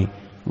BMI.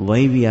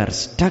 Why we are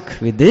stuck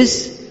with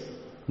this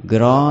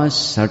gross,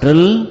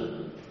 subtle,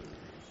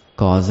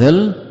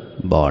 causal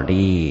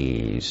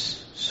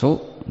bodies.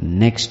 So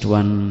next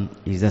one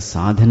is the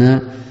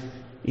sadhana,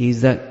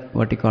 is the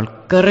what you call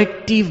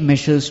corrective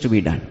measures to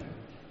be done,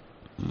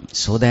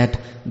 so that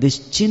this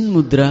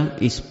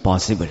chinmudra is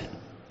possible,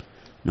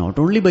 not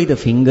only by the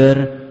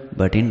finger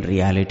but in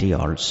reality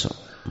also.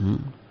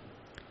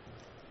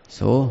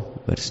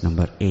 So verse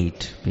number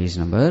 8, page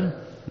number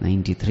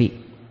 93.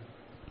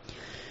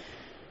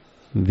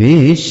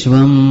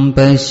 Vishvam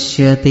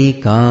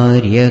pashyati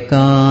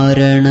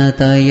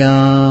karyakaranataya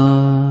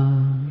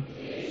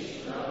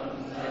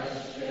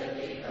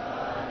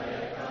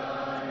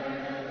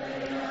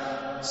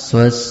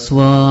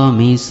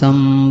swaswami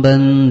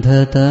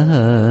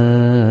sambandhataha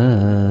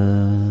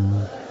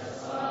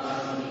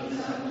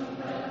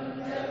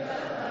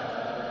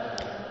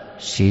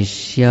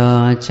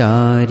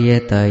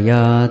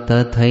Shishyacharyataya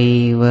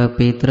tathaiva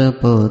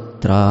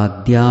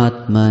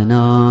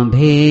pitraputradyatmana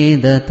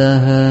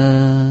bhedataha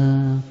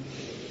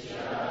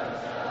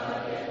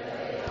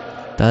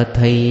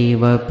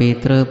tathaiva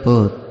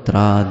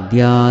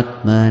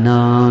pitraputradyatmana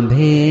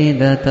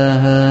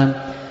bhedataha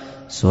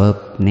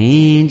Swapne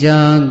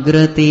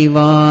jagrati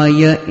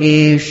vaya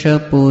esha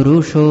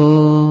purusho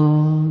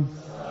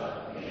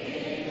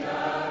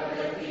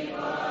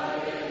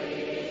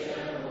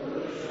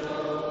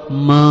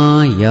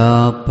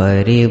Maya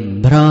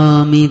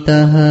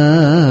paribhramitaha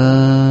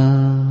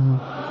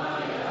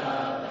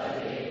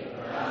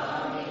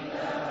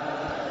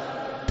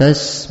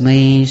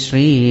Tasmai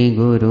Shrī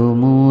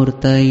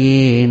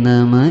Gurumurtaye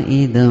nama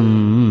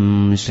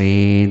idam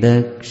Shrī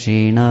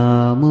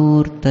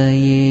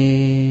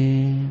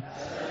Dakshināmūrtaye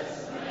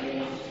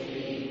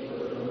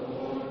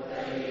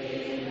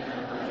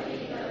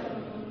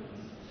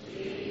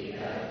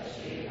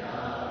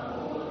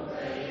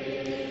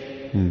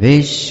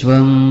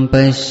Vishvam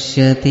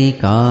pashyati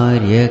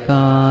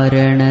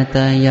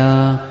karyakaranataya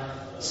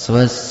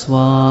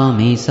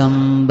swaswami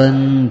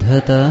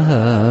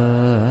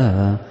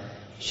sambandhataha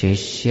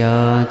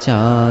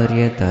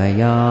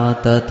Shishyacharyataya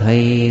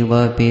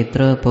tathaiva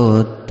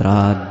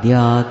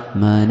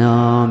pitraputradyatmana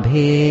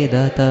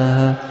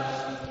bhedataha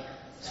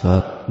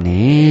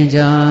Swapne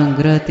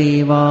jagrati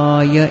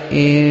vaya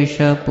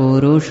esha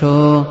purusho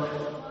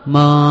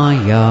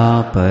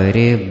Maya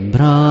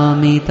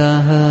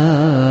paribhramitaha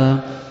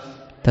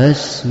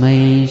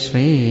Tasmai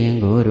Shrī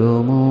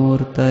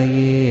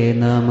Gurumurtaye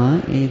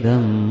nama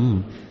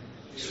idam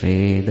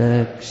Shrī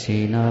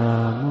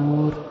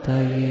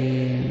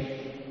Dakshināmūrtaye.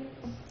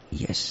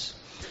 Yes.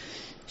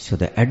 So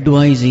the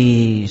advice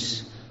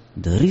is,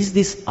 there is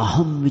this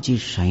aham which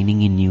is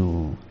shining in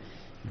you,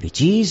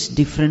 which is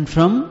different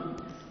from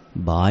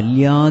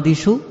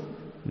balyadishu,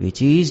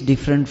 which is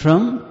different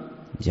from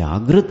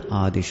Jagrat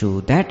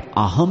Adishu. That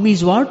aham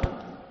is what?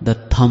 The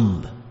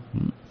thumb.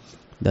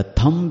 The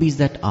thumb is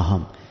that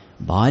aham.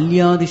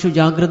 Balyadishu,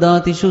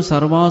 Jagradatishu,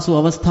 Sarvasu,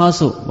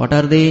 Avasthasu. What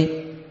are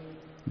they?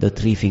 The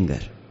three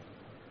finger.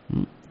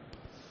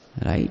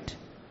 Right?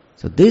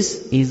 So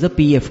this is the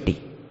PFT.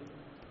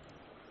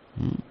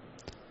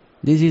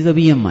 This is the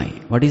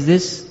BMI. What is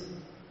this?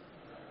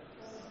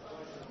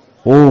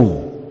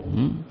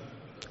 Om.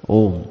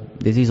 Om.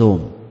 This is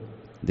Om.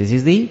 This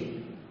is the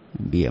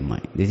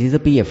BMI. This is the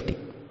PFT.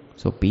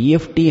 So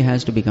PFT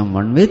has to become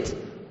one with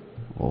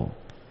Om.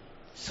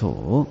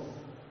 So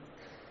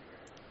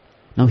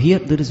now here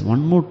there is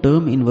one more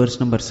term in verse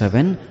number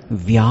 7.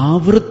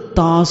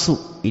 Vyavrittasu,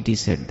 it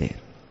is said there.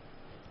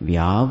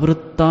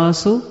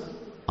 Vyavrittasu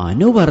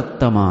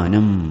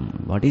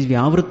anuvartamanam. What is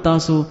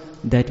Vyavrittasu?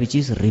 That which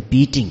is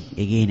repeating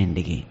again and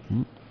again.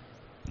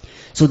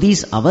 So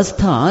these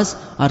avasthas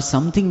are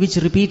something which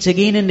repeats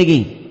again and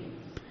again.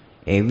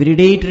 Every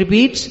day it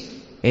repeats,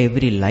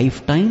 every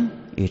lifetime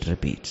it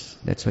repeats.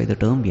 That's why the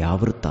term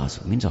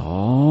Vyavrittasu means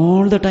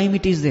all the time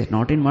it is there,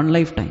 not in one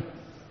lifetime.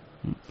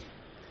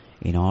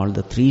 In all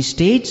the three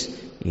states,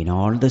 in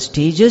all the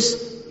stages,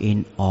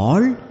 in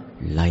all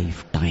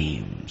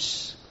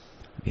lifetimes.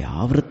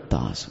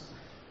 Vyavrittasu.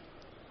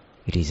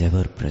 It is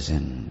ever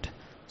present.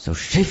 So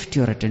shift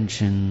your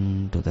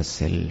attention to the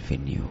self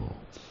in you.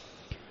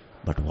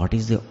 But what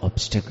is the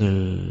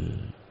obstacle?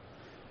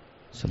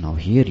 So now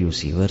here you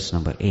see verse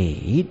number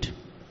 8.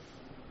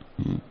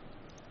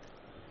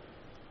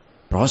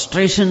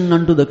 Prostration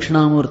unto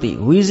Dakshinamurti.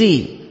 Who is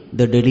he?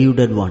 The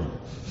deluded one.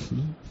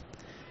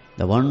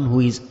 The one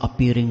who is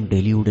appearing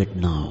deluded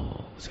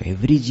now. So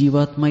every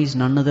Jivatma is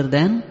none other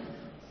than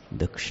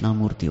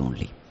Dakshinamurti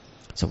only.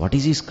 So what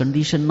is his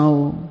condition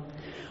now?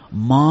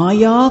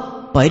 Maya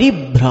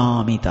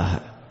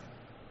paribhramitaha.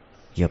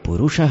 Ya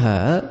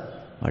purushaha.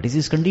 What is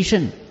his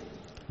condition?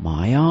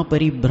 Maya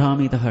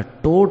paribhramitaha,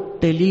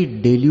 totally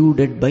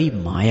deluded by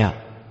Maya.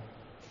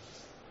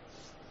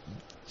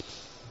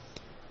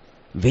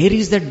 Where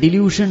is that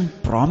delusion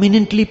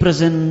prominently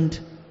present?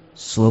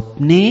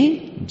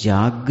 Swapne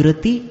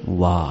jagrati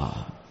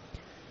va.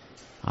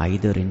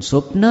 Either in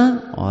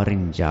swapna or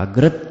in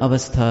jagrat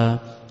avastha,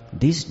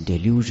 this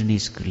delusion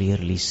is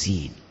clearly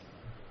seen.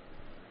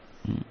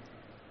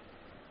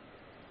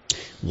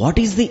 What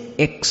is the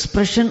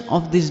expression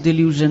of this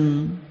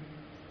delusion?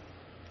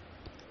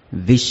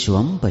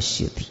 Vishwam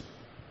pashyati.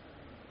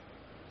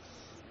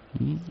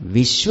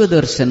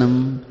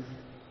 Vishwadarshanam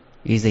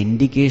is the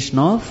indication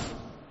of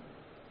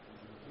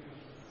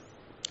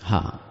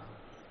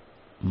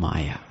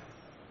Maya.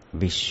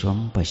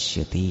 Vishwam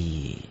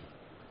pashyati.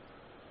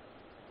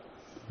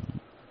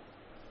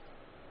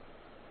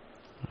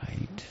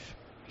 Right.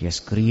 He has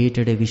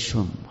created a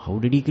Vishwam. How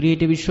did he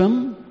create a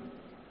Vishwam?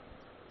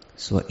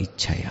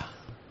 Swa-ichchaya.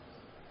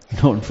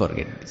 Don't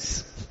forget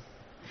this.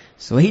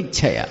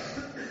 Swa-ichchaya.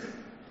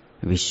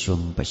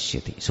 Vishwam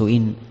pashyati. So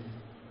in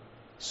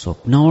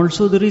Swapna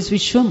also there is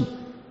Vishwam.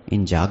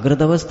 In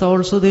Jagrata Avastha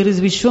also there is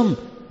Vishwam.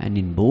 And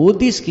in both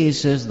these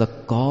cases, the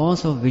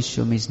cause of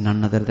Vishwam is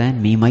none other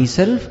than me,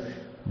 myself,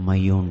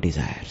 my own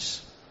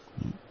desires.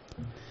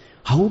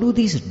 How do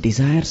these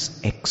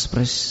desires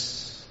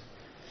express?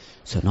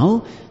 So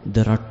now,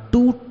 there are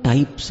two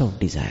types of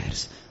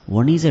desires.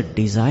 One is a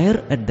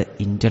desire at the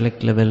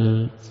intellect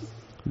level.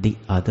 The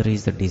other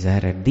is the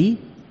desire at the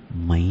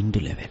mind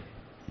level.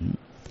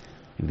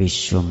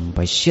 Vishwam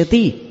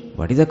pashyati.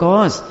 What is the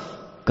cause?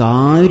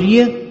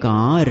 Karya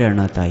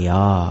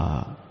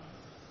karanataya.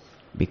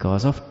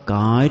 Because of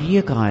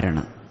karya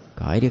karana.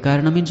 Karya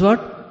karana means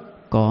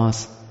what?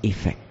 Cause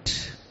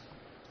effect.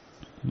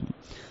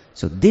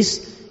 So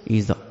this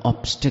is the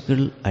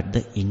obstacle at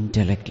the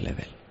intellect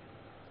level.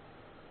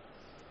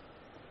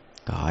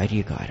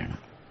 Karya karana.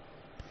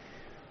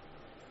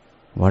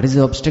 What is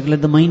the obstacle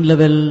at the mind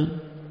level?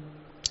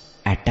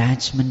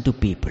 Attachment to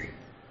people.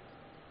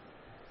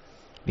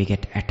 We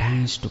get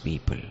attached to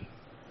people.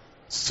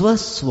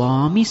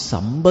 Swaswami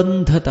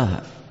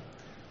sambandhataha.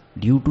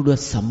 Due to the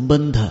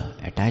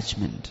sambandha,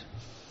 attachment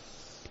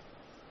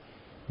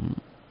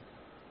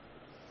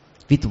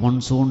with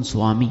one's own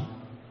Swami.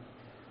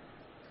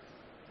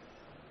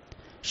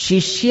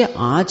 Shishya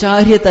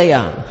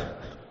acharyataya.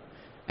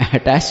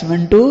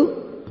 Attachment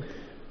to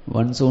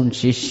one's own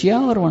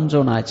Shishya or one's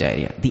own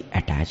Acharya. The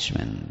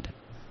attachment.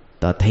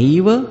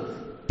 Tathaiva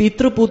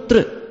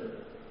pitraputra.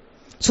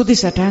 So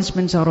these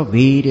attachments are of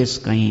various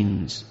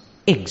kinds.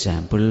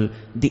 Example,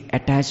 the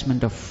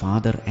attachment of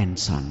father and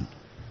son.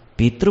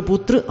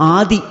 Pitraputra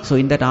Adi. So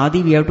in that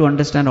Adi we have to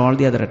understand all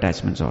the other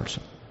attachments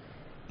also.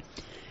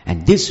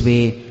 And this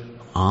way,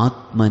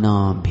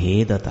 Atmana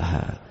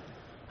Bhedataha,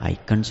 I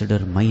consider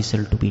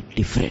myself to be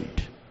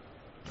different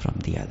from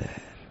the other.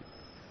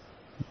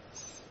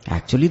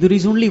 Actually there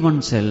is only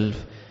one self,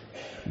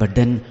 but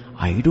then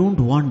I don't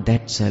want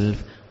that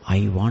self,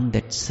 I want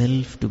that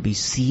self to be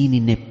seen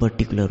in a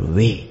particular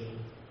way,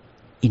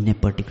 in a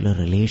particular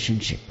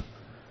relationship.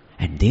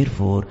 And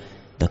therefore,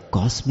 the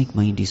cosmic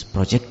mind is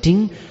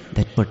projecting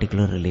that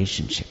particular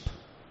relationship.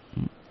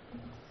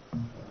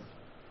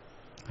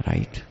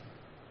 Right?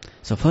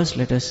 So first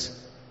let us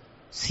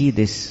see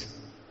this,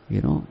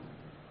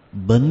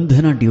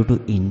 bandhana due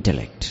to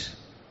intellect.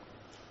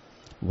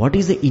 What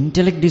is the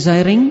intellect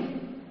desiring?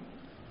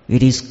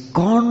 It is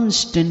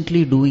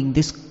constantly doing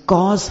this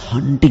cause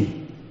hunting.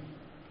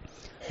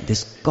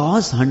 This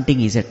cause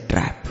hunting is a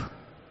trap.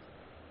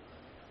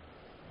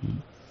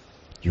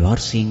 You are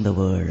seeing the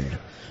world.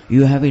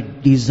 You have a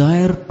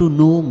desire to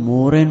know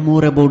more and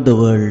more about the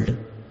world.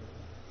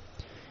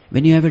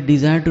 When you have a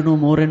desire to know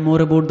more and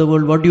more about the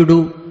world, what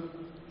do?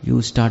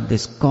 You start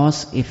this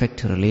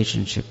cause-effect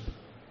relationship.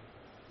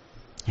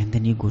 And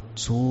then you got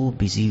so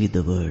busy with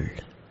the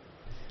world.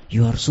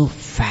 You are so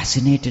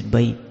fascinated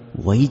by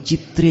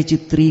Vaichitre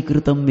Chitri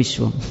Kritam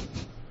Vishwam.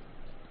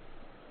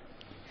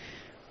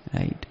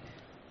 Right?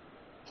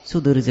 So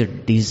there is a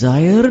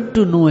desire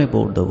to know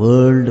about the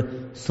world,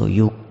 so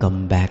you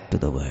come back to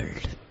the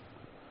world.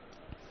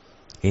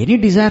 Any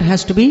desire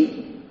has to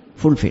be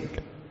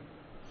fulfilled.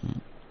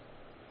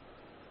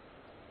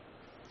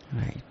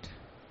 Right.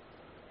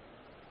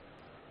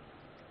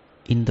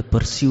 In the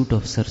pursuit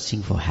of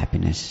searching for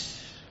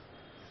happiness,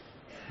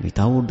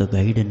 without the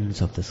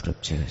guidance of the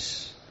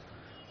scriptures,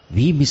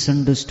 we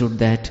misunderstood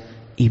that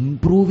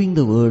improving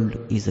the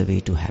world is the way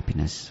to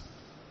happiness.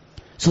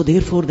 So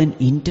therefore then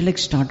intellect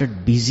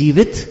started busy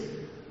with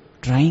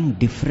trying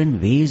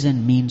different ways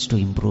and means to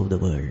improve the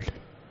world.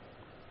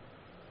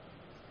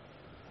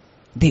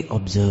 They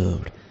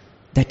observed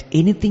that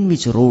anything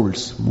which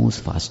rolls moves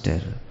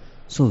faster.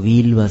 So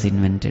wheel was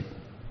invented.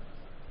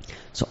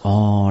 So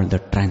all the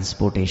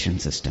transportation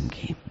system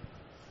came.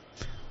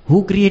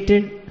 Who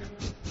created?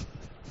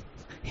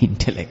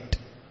 Intellect.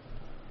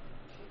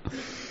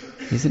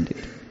 Isn't it?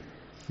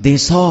 They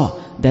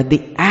saw that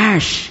the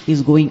ash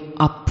is going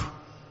up.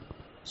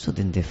 So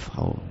then they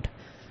found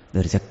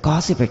there is a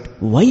cause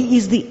effect. Why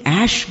is the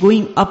ash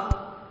going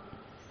up?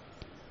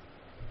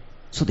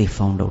 So they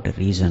found out a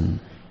reason,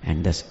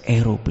 and thus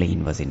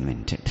aeroplane was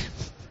invented.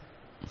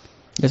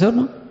 Yes or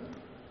no?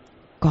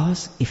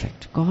 Cause,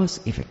 effect, cause,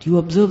 effect. You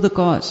observe the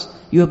cause,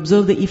 you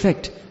observe the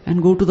effect,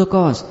 and go to the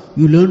cause.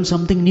 You learn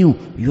something new.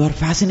 You are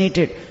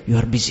fascinated. You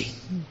are busy.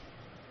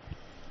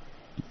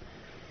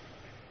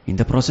 In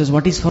the process,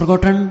 what is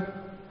forgotten?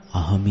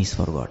 Aham is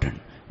forgotten.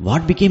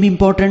 What became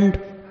important?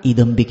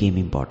 Idam became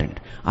important.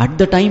 At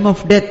the time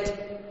of death,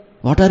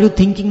 what are you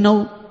thinking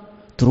now?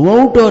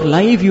 Throughout your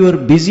life, you are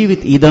busy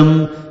with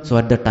idam. So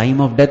at the time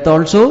of death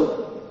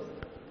also,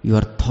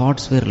 your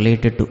thoughts were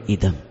related to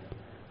idam.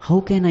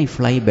 How can I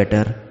fly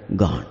better?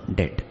 Gone,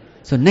 dead.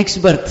 So next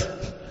birth,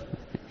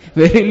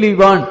 where will he be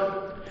born?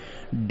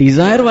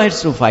 Desire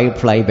wants to fly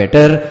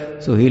better,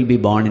 so he will be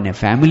born in a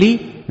family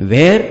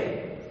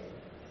where,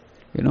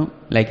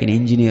 like an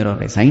engineer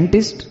or a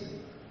scientist,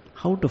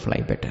 how to fly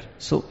better.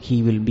 So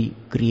he will be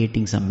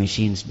creating some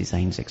machines,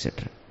 designs,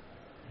 etc.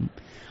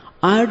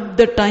 At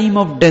the time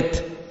of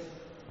death,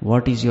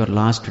 what is your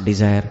last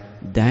desire?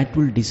 That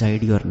will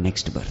decide your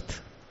next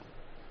birth.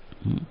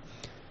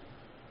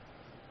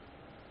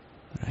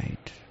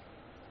 Right.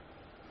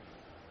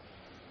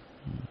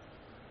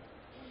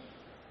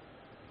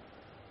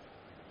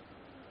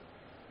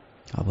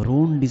 Our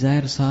own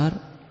desires are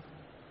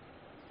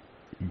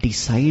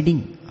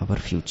deciding our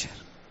future.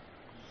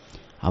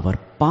 Our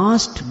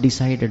past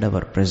decided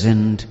our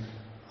present.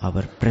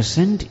 Our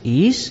present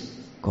is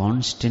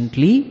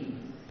constantly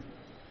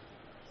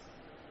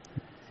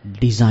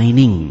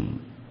designing,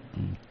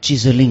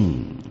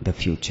 chiseling the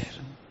future.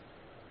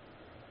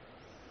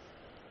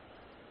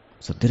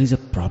 So there is a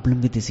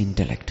problem with this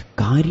intellect.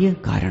 Karya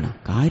karana,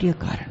 karya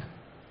karana.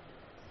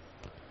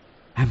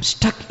 I am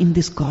stuck in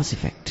this cause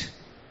effect.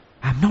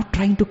 I am not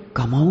trying to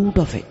come out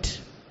of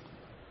it.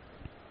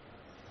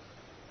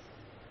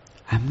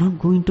 I am not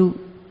going to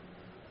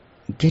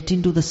get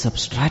into the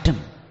substratum.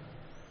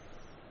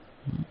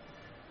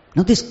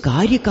 Now this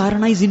karya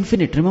karana is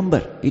infinite,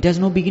 remember. It has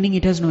no beginning,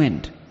 it has no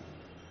end.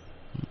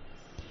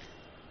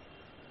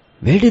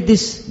 Where did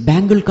this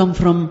bangle come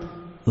from?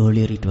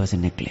 Earlier it was a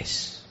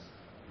necklace.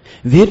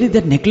 Where did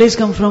that necklace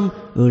come from?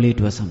 Earlier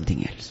it was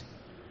something else.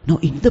 Now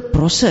in the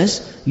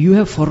process, you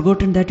have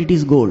forgotten that it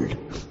is gold.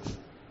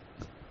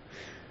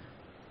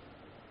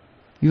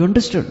 You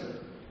understood?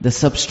 The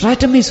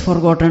substratum is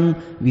forgotten.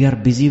 We are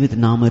busy with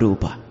nama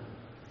rupa.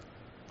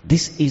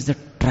 This is the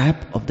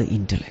trap of the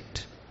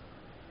intellect.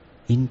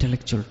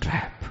 Intellectual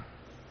trap.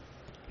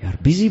 You are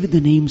busy with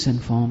the names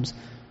and forms.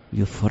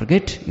 You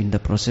forget in the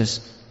process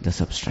the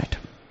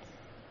substratum.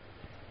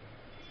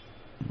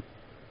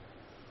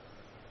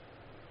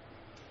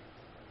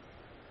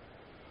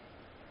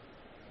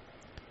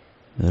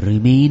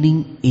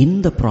 Remaining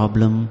in the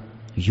problem,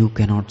 you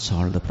cannot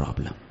solve the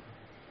problem.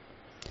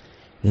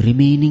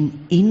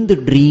 Remaining in the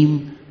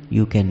dream,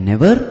 you can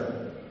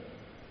never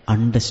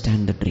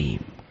understand the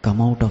dream, come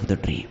out of the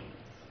dream.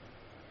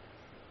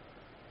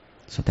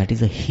 So that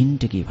is a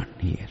hint given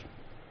here.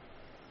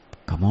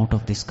 Come out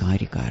of this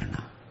karya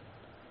karana.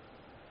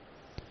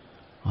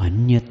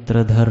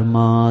 Anyatra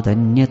dharmat,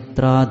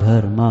 anyatra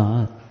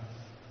dharmat.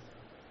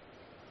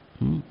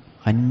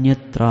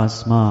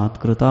 Anyatrasmat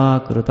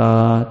krita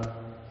kritat.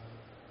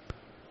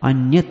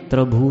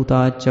 Anyatra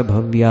bhutacha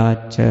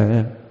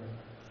bhavyacha.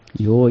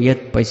 Yo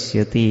yat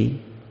pasyati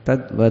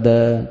tad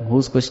vada.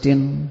 Whose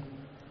question?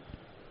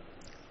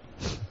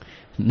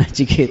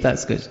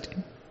 Nachiketa's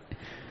question.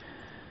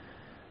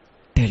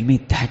 Tell me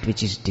that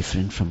which is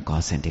different from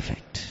cause and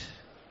effect.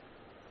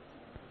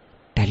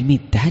 Tell me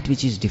that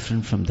which is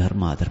different from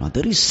dharma, adharma.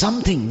 There is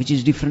something which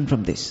is different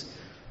from this.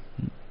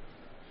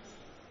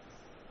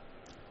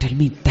 Tell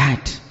me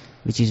that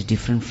which is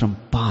different from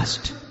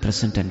past,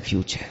 present and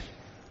future.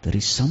 There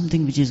is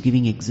something which is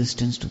giving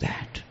existence to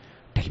that.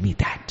 Tell me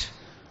that.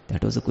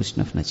 That was the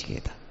question of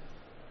Nachiketa.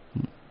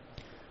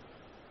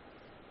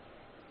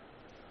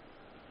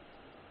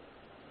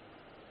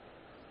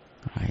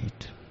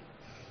 Right.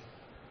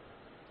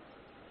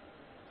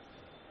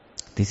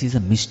 This is a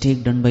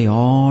mistake done by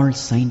all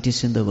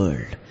scientists in the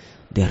world.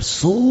 They are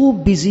so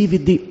busy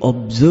with the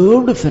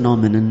observed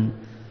phenomenon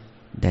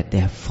that they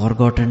have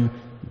forgotten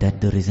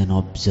that there is an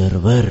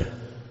observer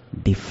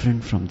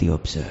different from the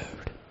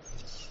observed.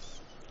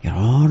 You are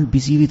all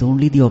busy with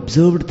only the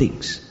observed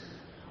things.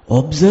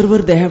 Observer,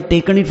 they have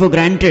taken it for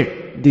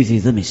granted. This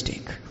is a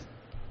mistake.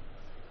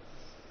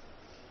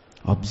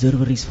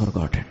 Observer is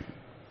forgotten.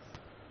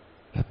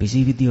 You are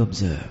busy with the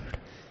observed.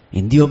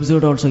 In the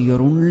observed also, you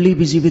are only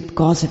busy with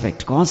cause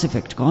effect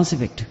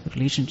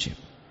relationship.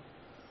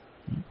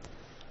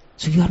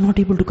 So you are not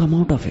able to come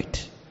out of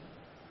it.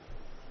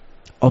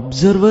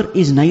 Observer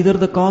is neither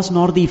the cause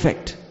nor the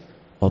effect.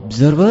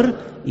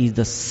 Observer is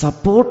the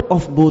support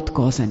of both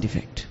cause and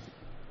effect.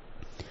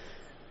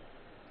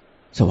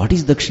 So what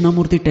is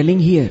Dakshinamurthy telling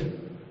here?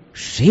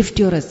 Shift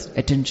your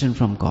attention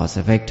from cause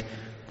effect.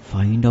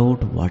 Find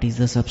out what is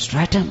the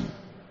substratum.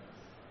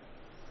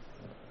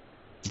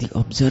 The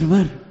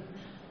observer.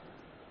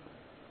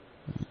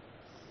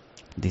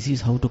 This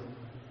is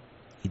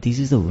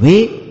the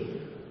way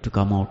to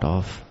come out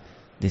of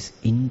this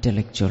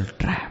intellectual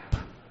trap.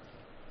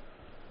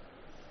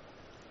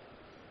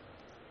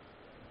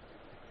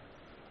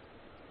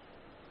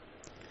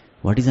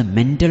 What is a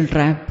mental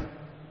trap?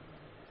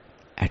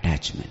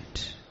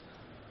 Attachment.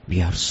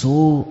 We are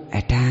so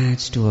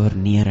attached to our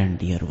near and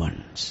dear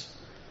ones.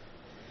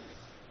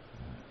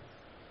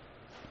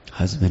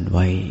 Husband,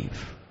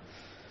 wife,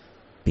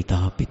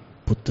 pita,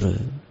 putra,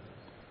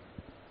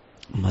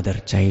 mother,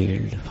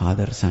 child,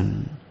 father,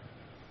 son.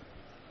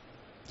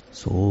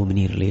 So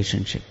many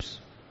relationships.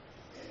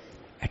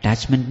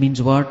 Attachment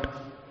means what?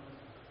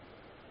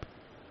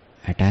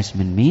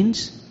 Attachment means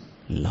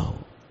love.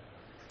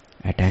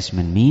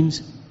 Attachment means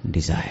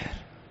desire.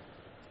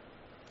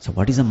 So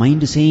what is the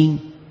mind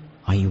saying?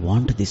 I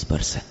want this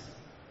person.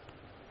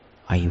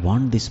 I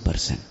want this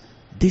person.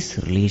 This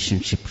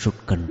relationship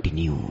should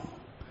continue.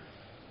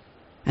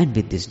 And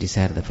with this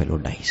desire, the fellow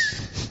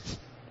dies.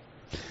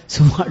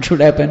 So what should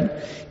happen?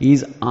 He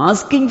is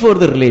asking for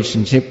the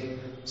relationship.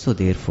 So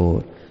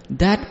therefore,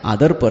 that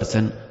other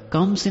person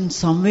comes in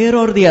somewhere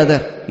or the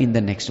other in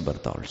the next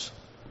birth also.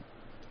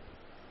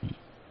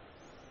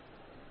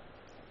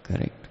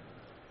 Correct?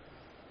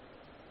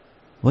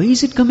 Why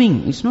is it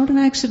coming? It's not an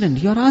accident.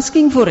 You are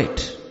asking for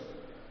it.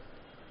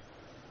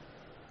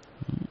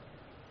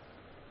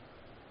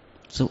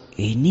 So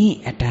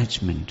any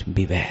attachment,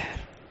 beware.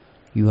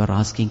 You are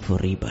asking for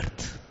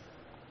rebirth.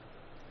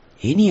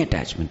 Any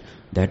attachment.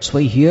 That's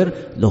why here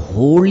the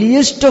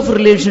holiest of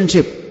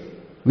relationship.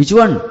 Which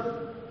one?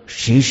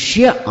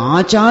 Shishya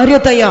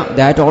Acharyataya.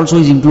 That also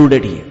is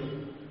included here.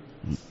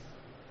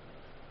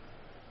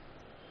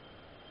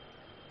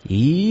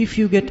 If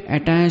you get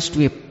attached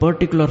to a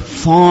particular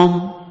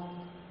form,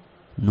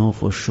 know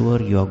for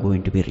sure you are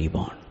going to be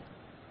reborn.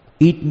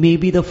 It may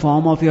be the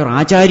form of your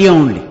Acharya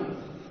only,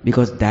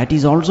 because that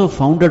is also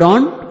founded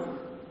on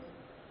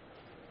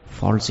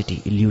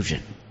falsity,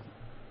 illusion.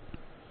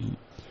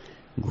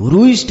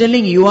 Guru is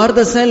telling, you are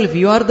the self,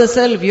 you are the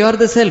self, you are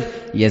the self.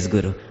 Yes,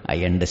 Guru,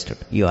 I understood.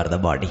 You are the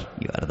body,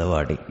 you are the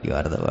body, you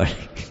are the body.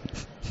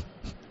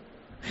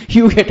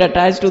 You get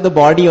attached to the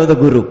body of the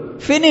Guru.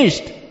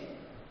 Finished.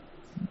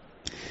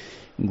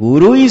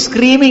 Guru is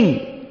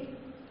screaming,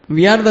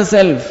 we are the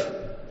self.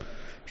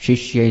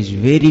 Shishya is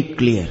very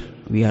clear,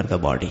 we are the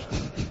body.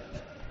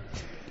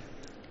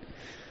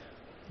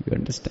 You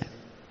understand?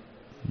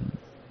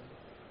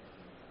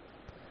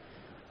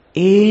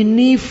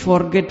 Any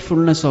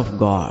forgetfulness of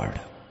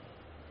God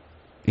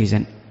is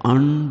an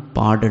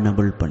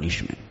unpardonable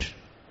punishment.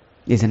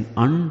 Is an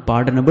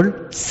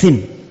unpardonable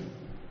sin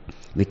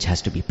which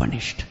has to be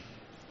punished.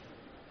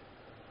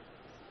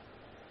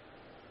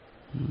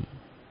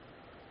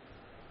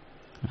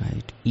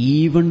 Right.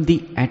 Even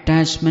the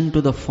attachment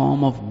to the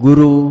form of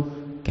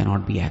Guru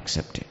cannot be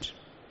accepted.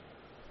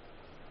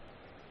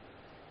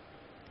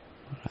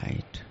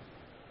 Right.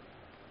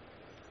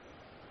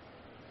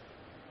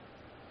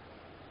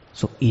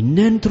 So in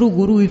and through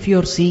Guru, if you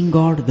are seeing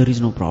God, there is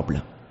no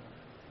problem.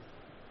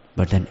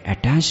 But then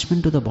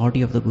attachment to the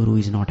body of the Guru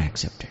is not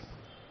accepted.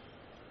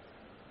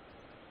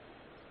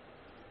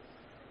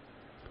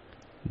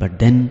 But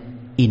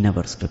then in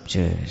our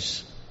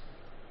scriptures,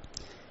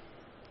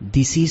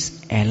 this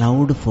is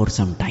allowed for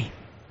some time.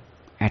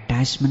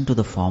 Attachment to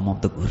the form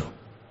of the Guru.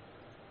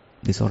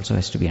 This also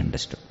has to be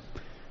understood.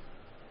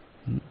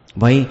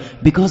 Why?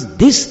 Because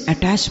this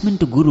attachment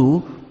to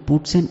Guru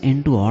puts an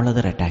end to all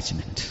other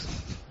attachments.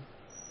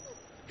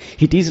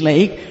 It is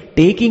like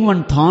taking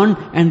one thorn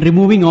and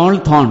removing all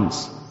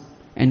thorns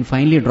and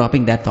finally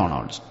dropping that thorn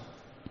also.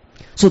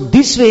 So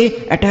this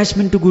way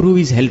attachment to Guru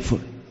is helpful.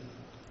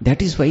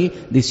 That is why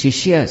the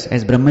Shishyas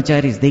as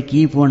Brahmacharis, they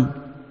keep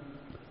one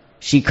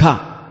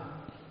shikha.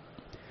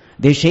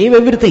 They shave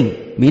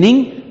everything,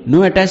 meaning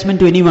no attachment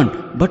to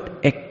anyone, but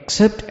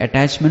except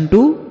attachment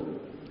to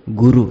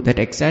Guru. That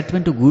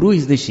attachment to Guru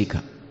is the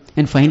shikha.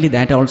 And finally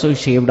that also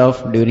is shaved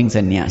off during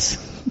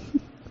sannyas.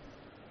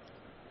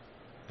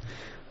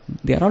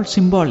 They are all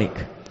symbolic.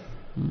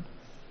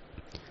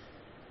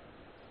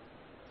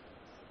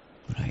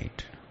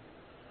 Right.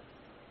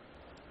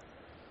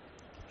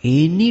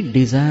 Any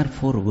desire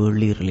for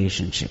worldly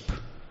relationship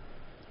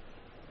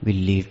will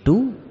lead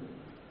to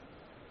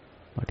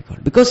what you call,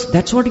 because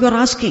that's what you are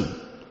asking.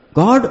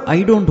 God,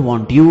 I don't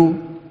want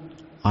you,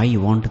 I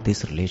want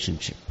this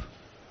relationship.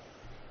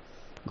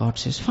 God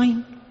says,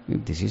 fine,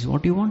 if this is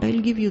what you want,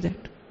 I'll give you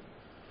that.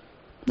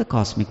 The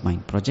cosmic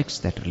mind projects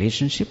that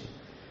relationship.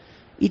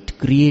 It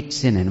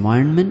creates an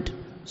environment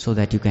so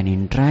that you can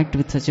interact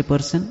with such a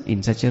person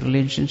in such a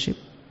relationship.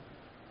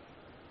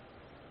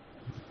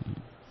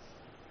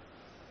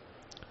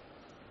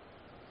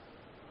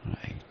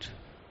 Right.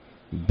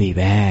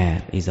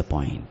 Beware is the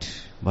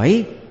point.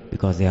 Why?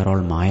 Because they are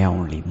all Maya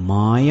only.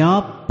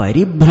 Maya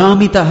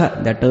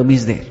paribhramitaha, that term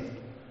is there.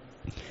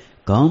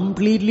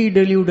 Completely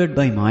deluded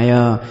by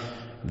Maya,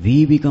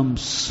 we become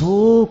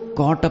so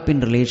caught up in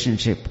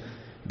relationship.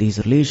 This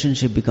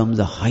relationship becomes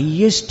the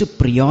highest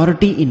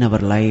priority in our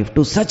life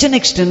to such an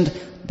extent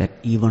that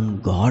even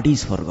God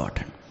is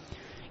forgotten.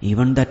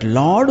 Even that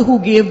Lord who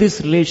gave this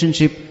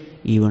relationship,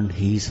 even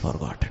He is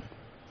forgotten.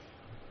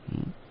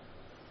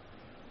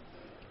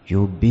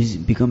 You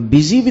become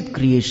busy with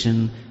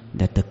creation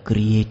that the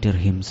Creator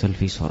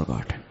Himself is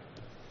forgotten.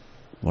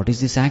 What is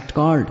this act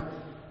called?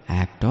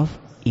 Act of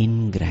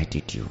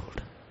ingratitude.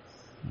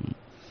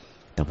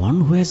 The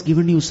one who has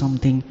given you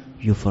something,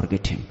 you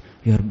forget Him.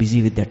 You are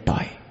busy with that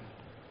toy.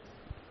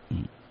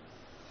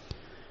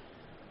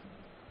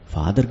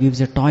 Father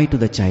gives a toy to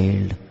the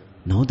child.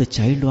 Now the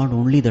child wants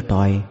only the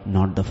toy,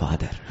 not the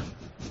father.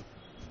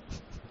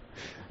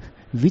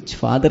 Which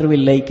father will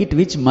like it?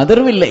 Which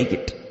mother will like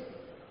it?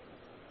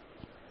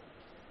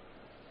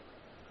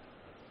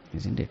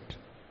 Isn't it?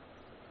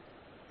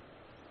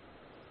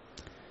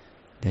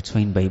 That's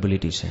why in Bible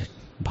it is said,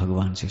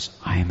 Bhagavan says,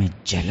 I am a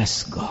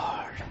jealous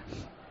God.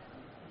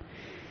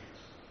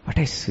 What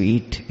a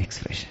sweet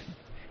expression.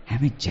 I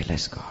am a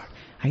jealous God.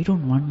 I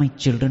don't want my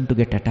children to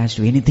get attached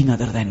to anything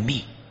other than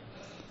me.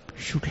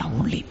 Should love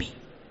only me.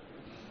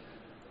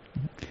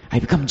 I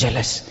become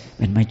jealous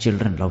when my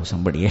children love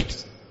somebody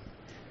else.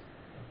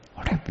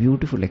 What a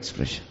beautiful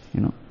expression,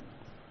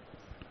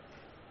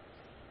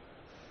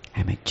 I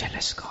am a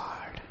jealous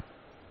God.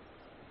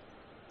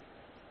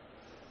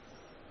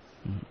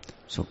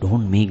 So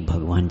don't make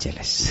Bhagavan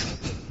jealous.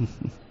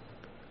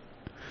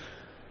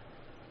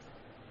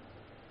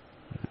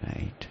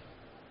 Right.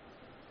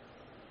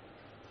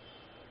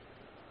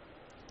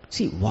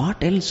 See,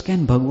 what else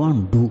can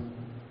Bhagavan do?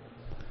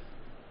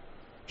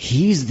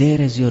 He is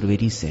there as your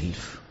very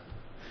self.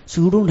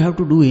 So you don't have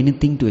to do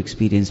anything to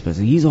experience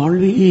presence. He is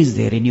always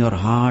there in your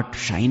heart,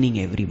 shining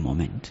every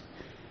moment.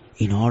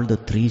 In all the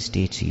three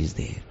states He is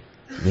there.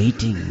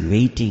 Waiting.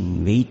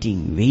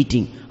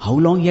 How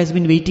long He has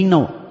been waiting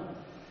now?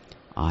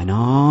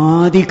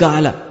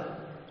 Anadikala.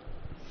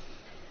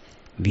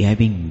 We have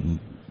been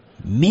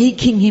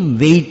making Him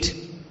wait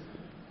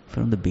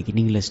from the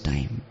beginningless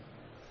time.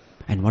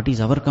 And what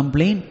is our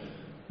complaint?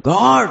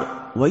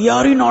 God, why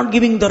are you not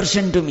giving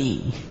darshan to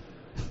me?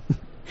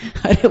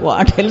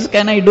 What else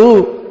can I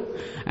do?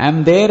 I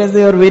am there as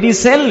your very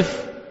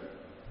self.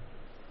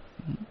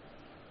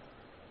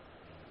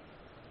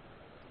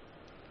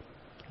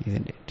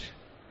 Isn't it?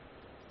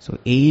 So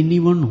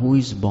anyone who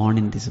is born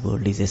in this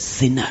world is a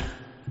sinner.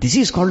 This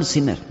is called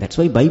sinner. That's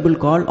why Bible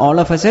called all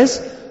of us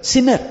as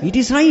sinner. It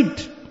is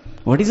right.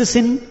 What is a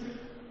sin?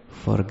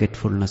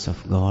 Forgetfulness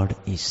of God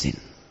is sin.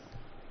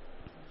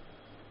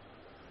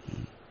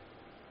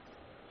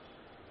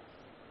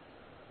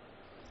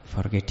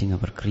 Forgetting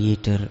our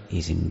Creator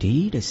is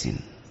indeed a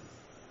sin.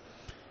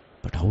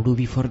 But how do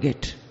we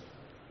forget?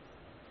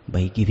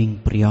 By giving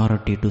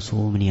priority to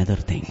so many other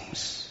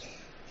things,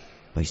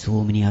 by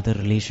so many other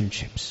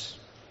relationships,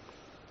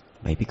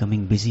 by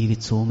becoming busy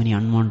with so many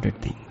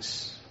unwanted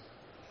things.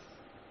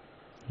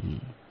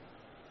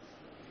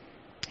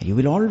 You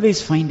will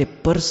always find a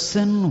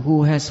person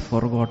who has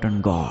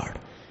forgotten God,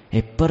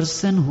 a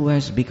person who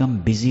has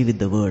become busy with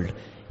the world,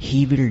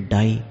 he will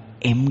die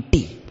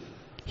empty.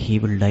 He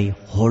will die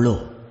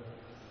hollow.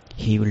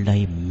 He will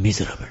die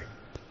miserable.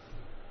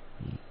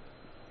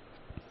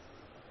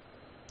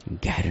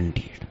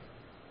 Guaranteed.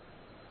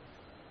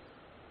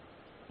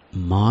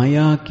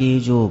 माया के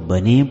जो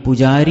बने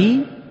पुजारी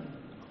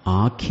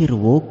आखिर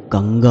वो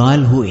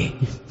कंगाल हुए.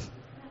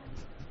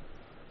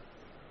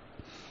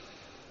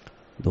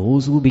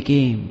 Those who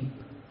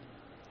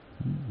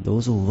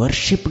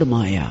worshipped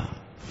Maya,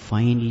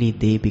 finally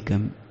they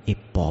become a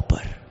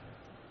pauper.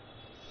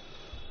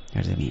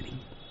 That's the meaning.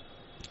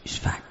 It's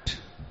fact.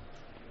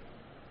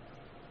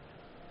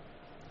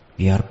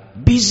 We are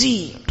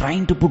busy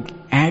trying to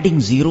adding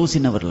zeros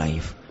in our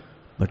life,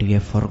 but we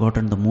have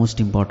forgotten the most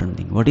important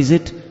thing. What is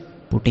it?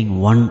 Putting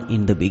one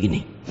in the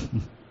beginning.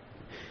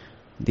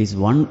 This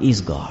one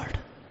is God.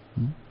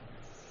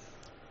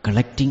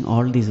 Collecting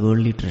all this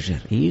worldly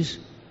treasure is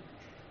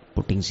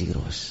putting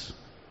zeros.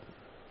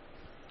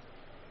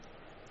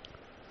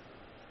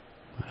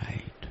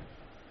 Right.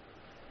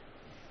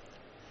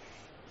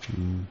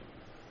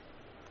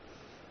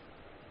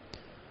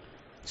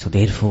 So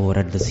therefore,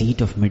 at the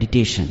seat of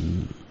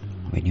meditation,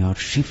 when you are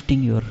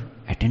shifting your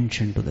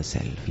attention to the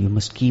self, you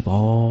must keep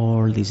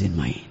all this in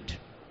mind.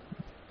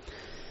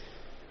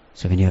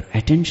 So when your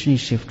attention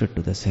is shifted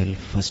to the self,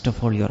 first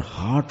of all, your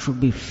heart should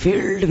be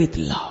filled with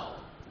love,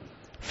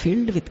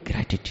 filled with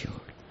gratitude.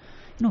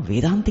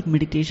 Vedantic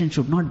meditation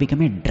should not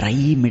become a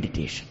dry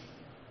meditation.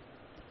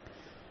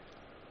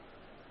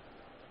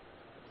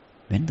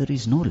 When there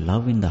is no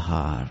love in the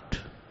heart,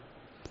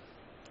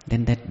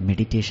 then that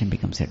meditation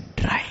becomes a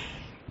dry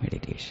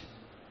meditation.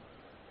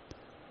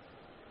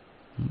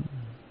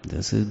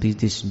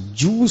 This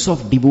juice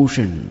of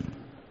devotion.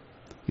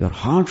 Your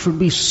heart should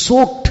be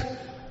soaked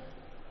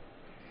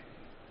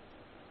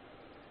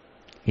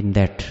in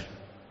that,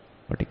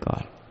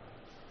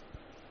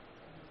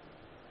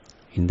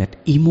 in that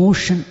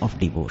emotion of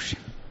devotion.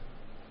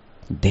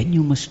 Then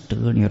you must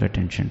turn your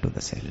attention to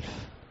the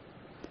self.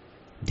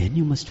 Then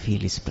you must feel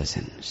His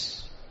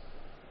presence.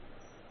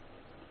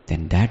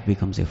 Then that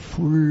becomes a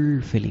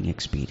fulfilling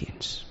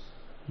experience.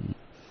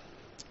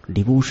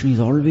 Devotion is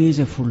always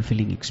a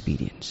fulfilling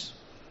experience.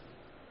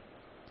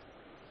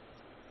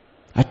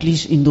 At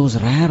least in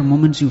those rare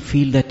moments you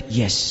feel that,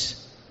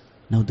 yes,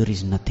 now there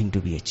is nothing to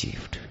be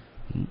achieved.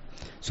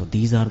 So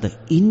these are the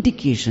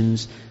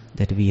indications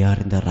that we are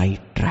in the right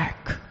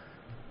track.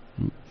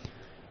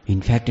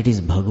 In fact, it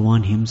is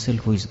Bhagavan himself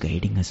who is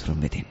guiding us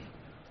from within.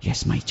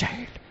 Yes, my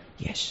child.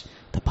 Yes,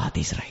 the path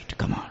is right.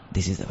 Come on,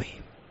 this is the way.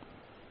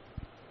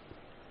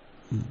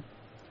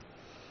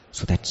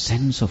 So that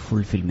sense of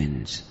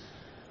fulfillment,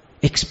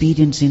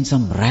 experienced in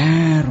some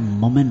rare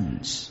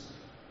moments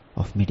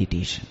of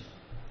meditation,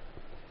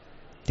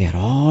 they are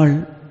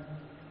all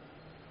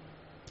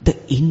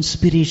the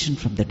inspiration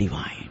from the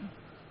divine,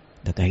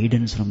 the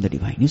guidance from the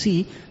divine. You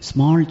see,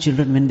 small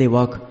children when they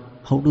walk,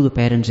 how do the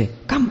parents say,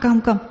 come,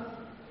 come, come?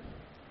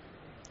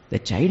 The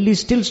child is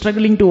still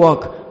struggling to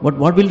walk. But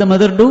what will the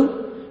mother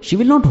do? She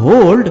will not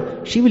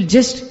hold,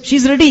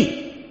 she's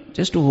ready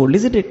just to hold,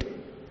 isn't it?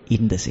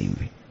 In the same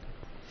way.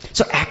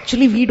 So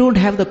actually we don't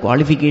have the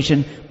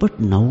qualification, but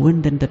now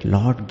and then the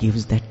Lord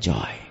gives that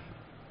joy,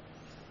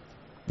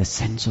 the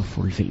sense of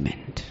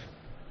fulfillment.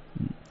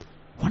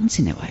 Once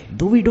in a while,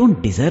 though we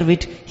don't deserve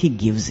it, He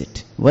gives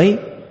it. Why?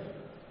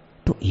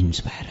 To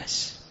inspire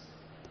us,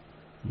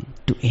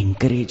 to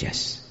encourage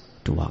us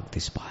to walk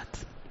this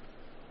path.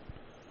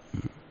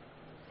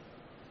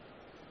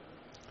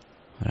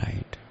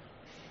 Right.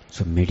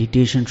 So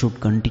meditation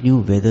should continue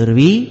whether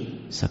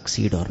we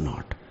succeed or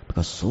not,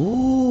 because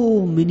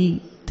so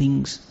many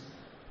things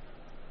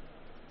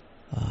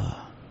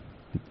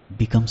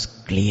becomes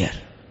clear.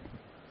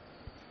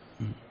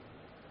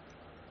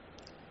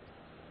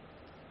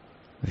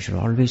 We should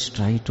always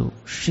try to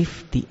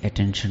shift the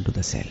attention to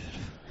the self.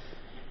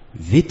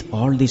 With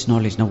all this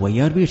knowledge, now why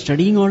are we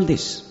studying all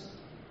this?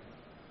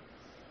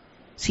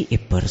 See, a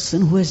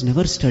person who has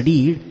never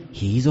studied,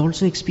 he is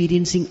also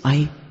experiencing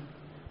I.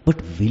 But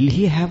will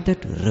he have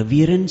that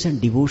reverence and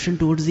devotion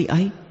towards the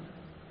I?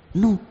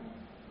 No.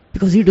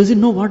 Because he doesn't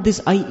know what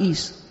this I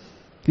is.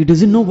 He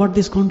doesn't know what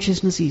this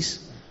consciousness is.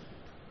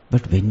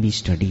 But when we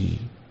study,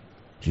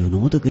 you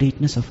know the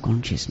greatness of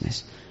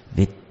consciousness.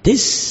 With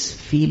this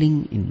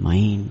feeling in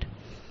mind,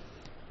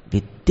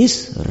 with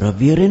this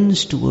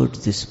reverence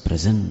towards this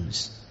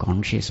presence,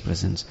 conscious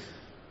presence,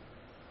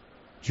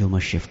 you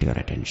must shift your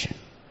attention.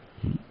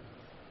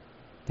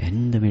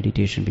 Then the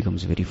meditation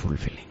becomes very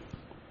fulfilling.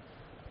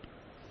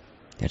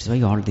 That's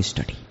why all this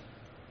study.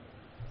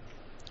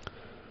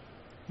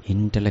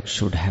 Intellect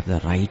should have the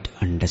right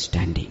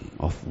understanding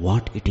of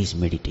what it is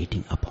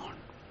meditating upon.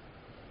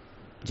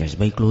 Just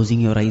by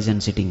closing your eyes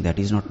and sitting, that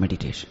is not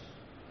meditation.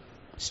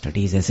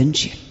 Study is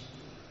essential,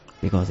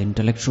 because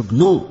intellect should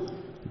know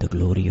the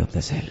glory of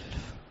the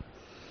self,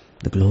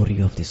 the glory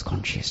of this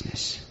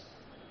consciousness.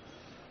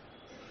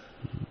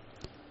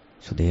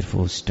 So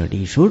therefore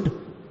study should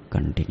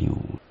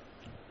continue.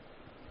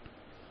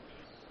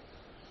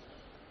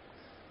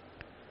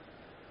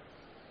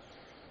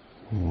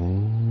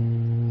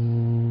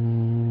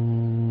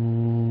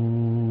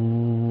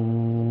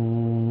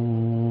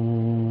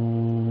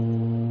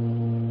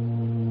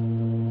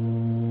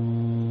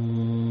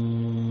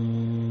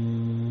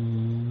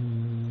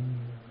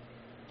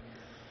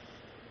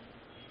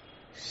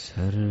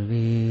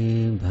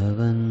 Sarve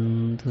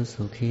bhavantu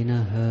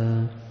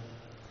sukhinah,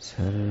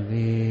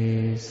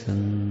 sarve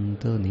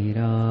santu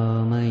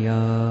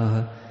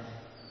niramayah,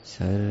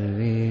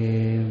 sarve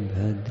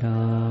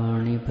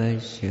bhadrani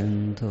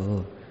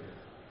pashyanto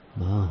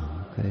ma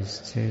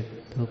kaschid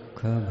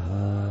dukkha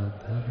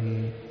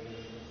bhaveet.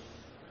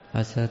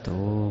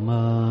 Asato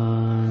ma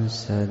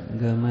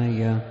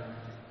sadgamaya,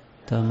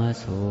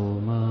 tamaso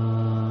ma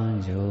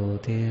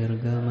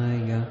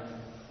jyotirgamaya,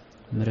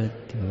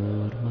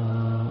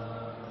 mrityorma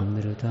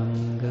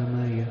amritam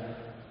gamaya.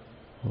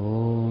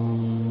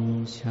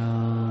 Om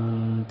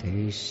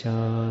Shanti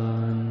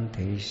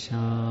Shanti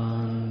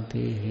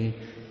Shanti.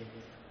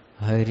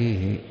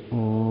 Hari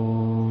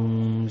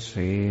Om.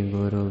 Shri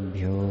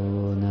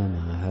Gurubhyo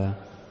Namaha.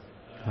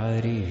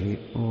 Hari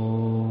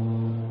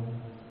Om.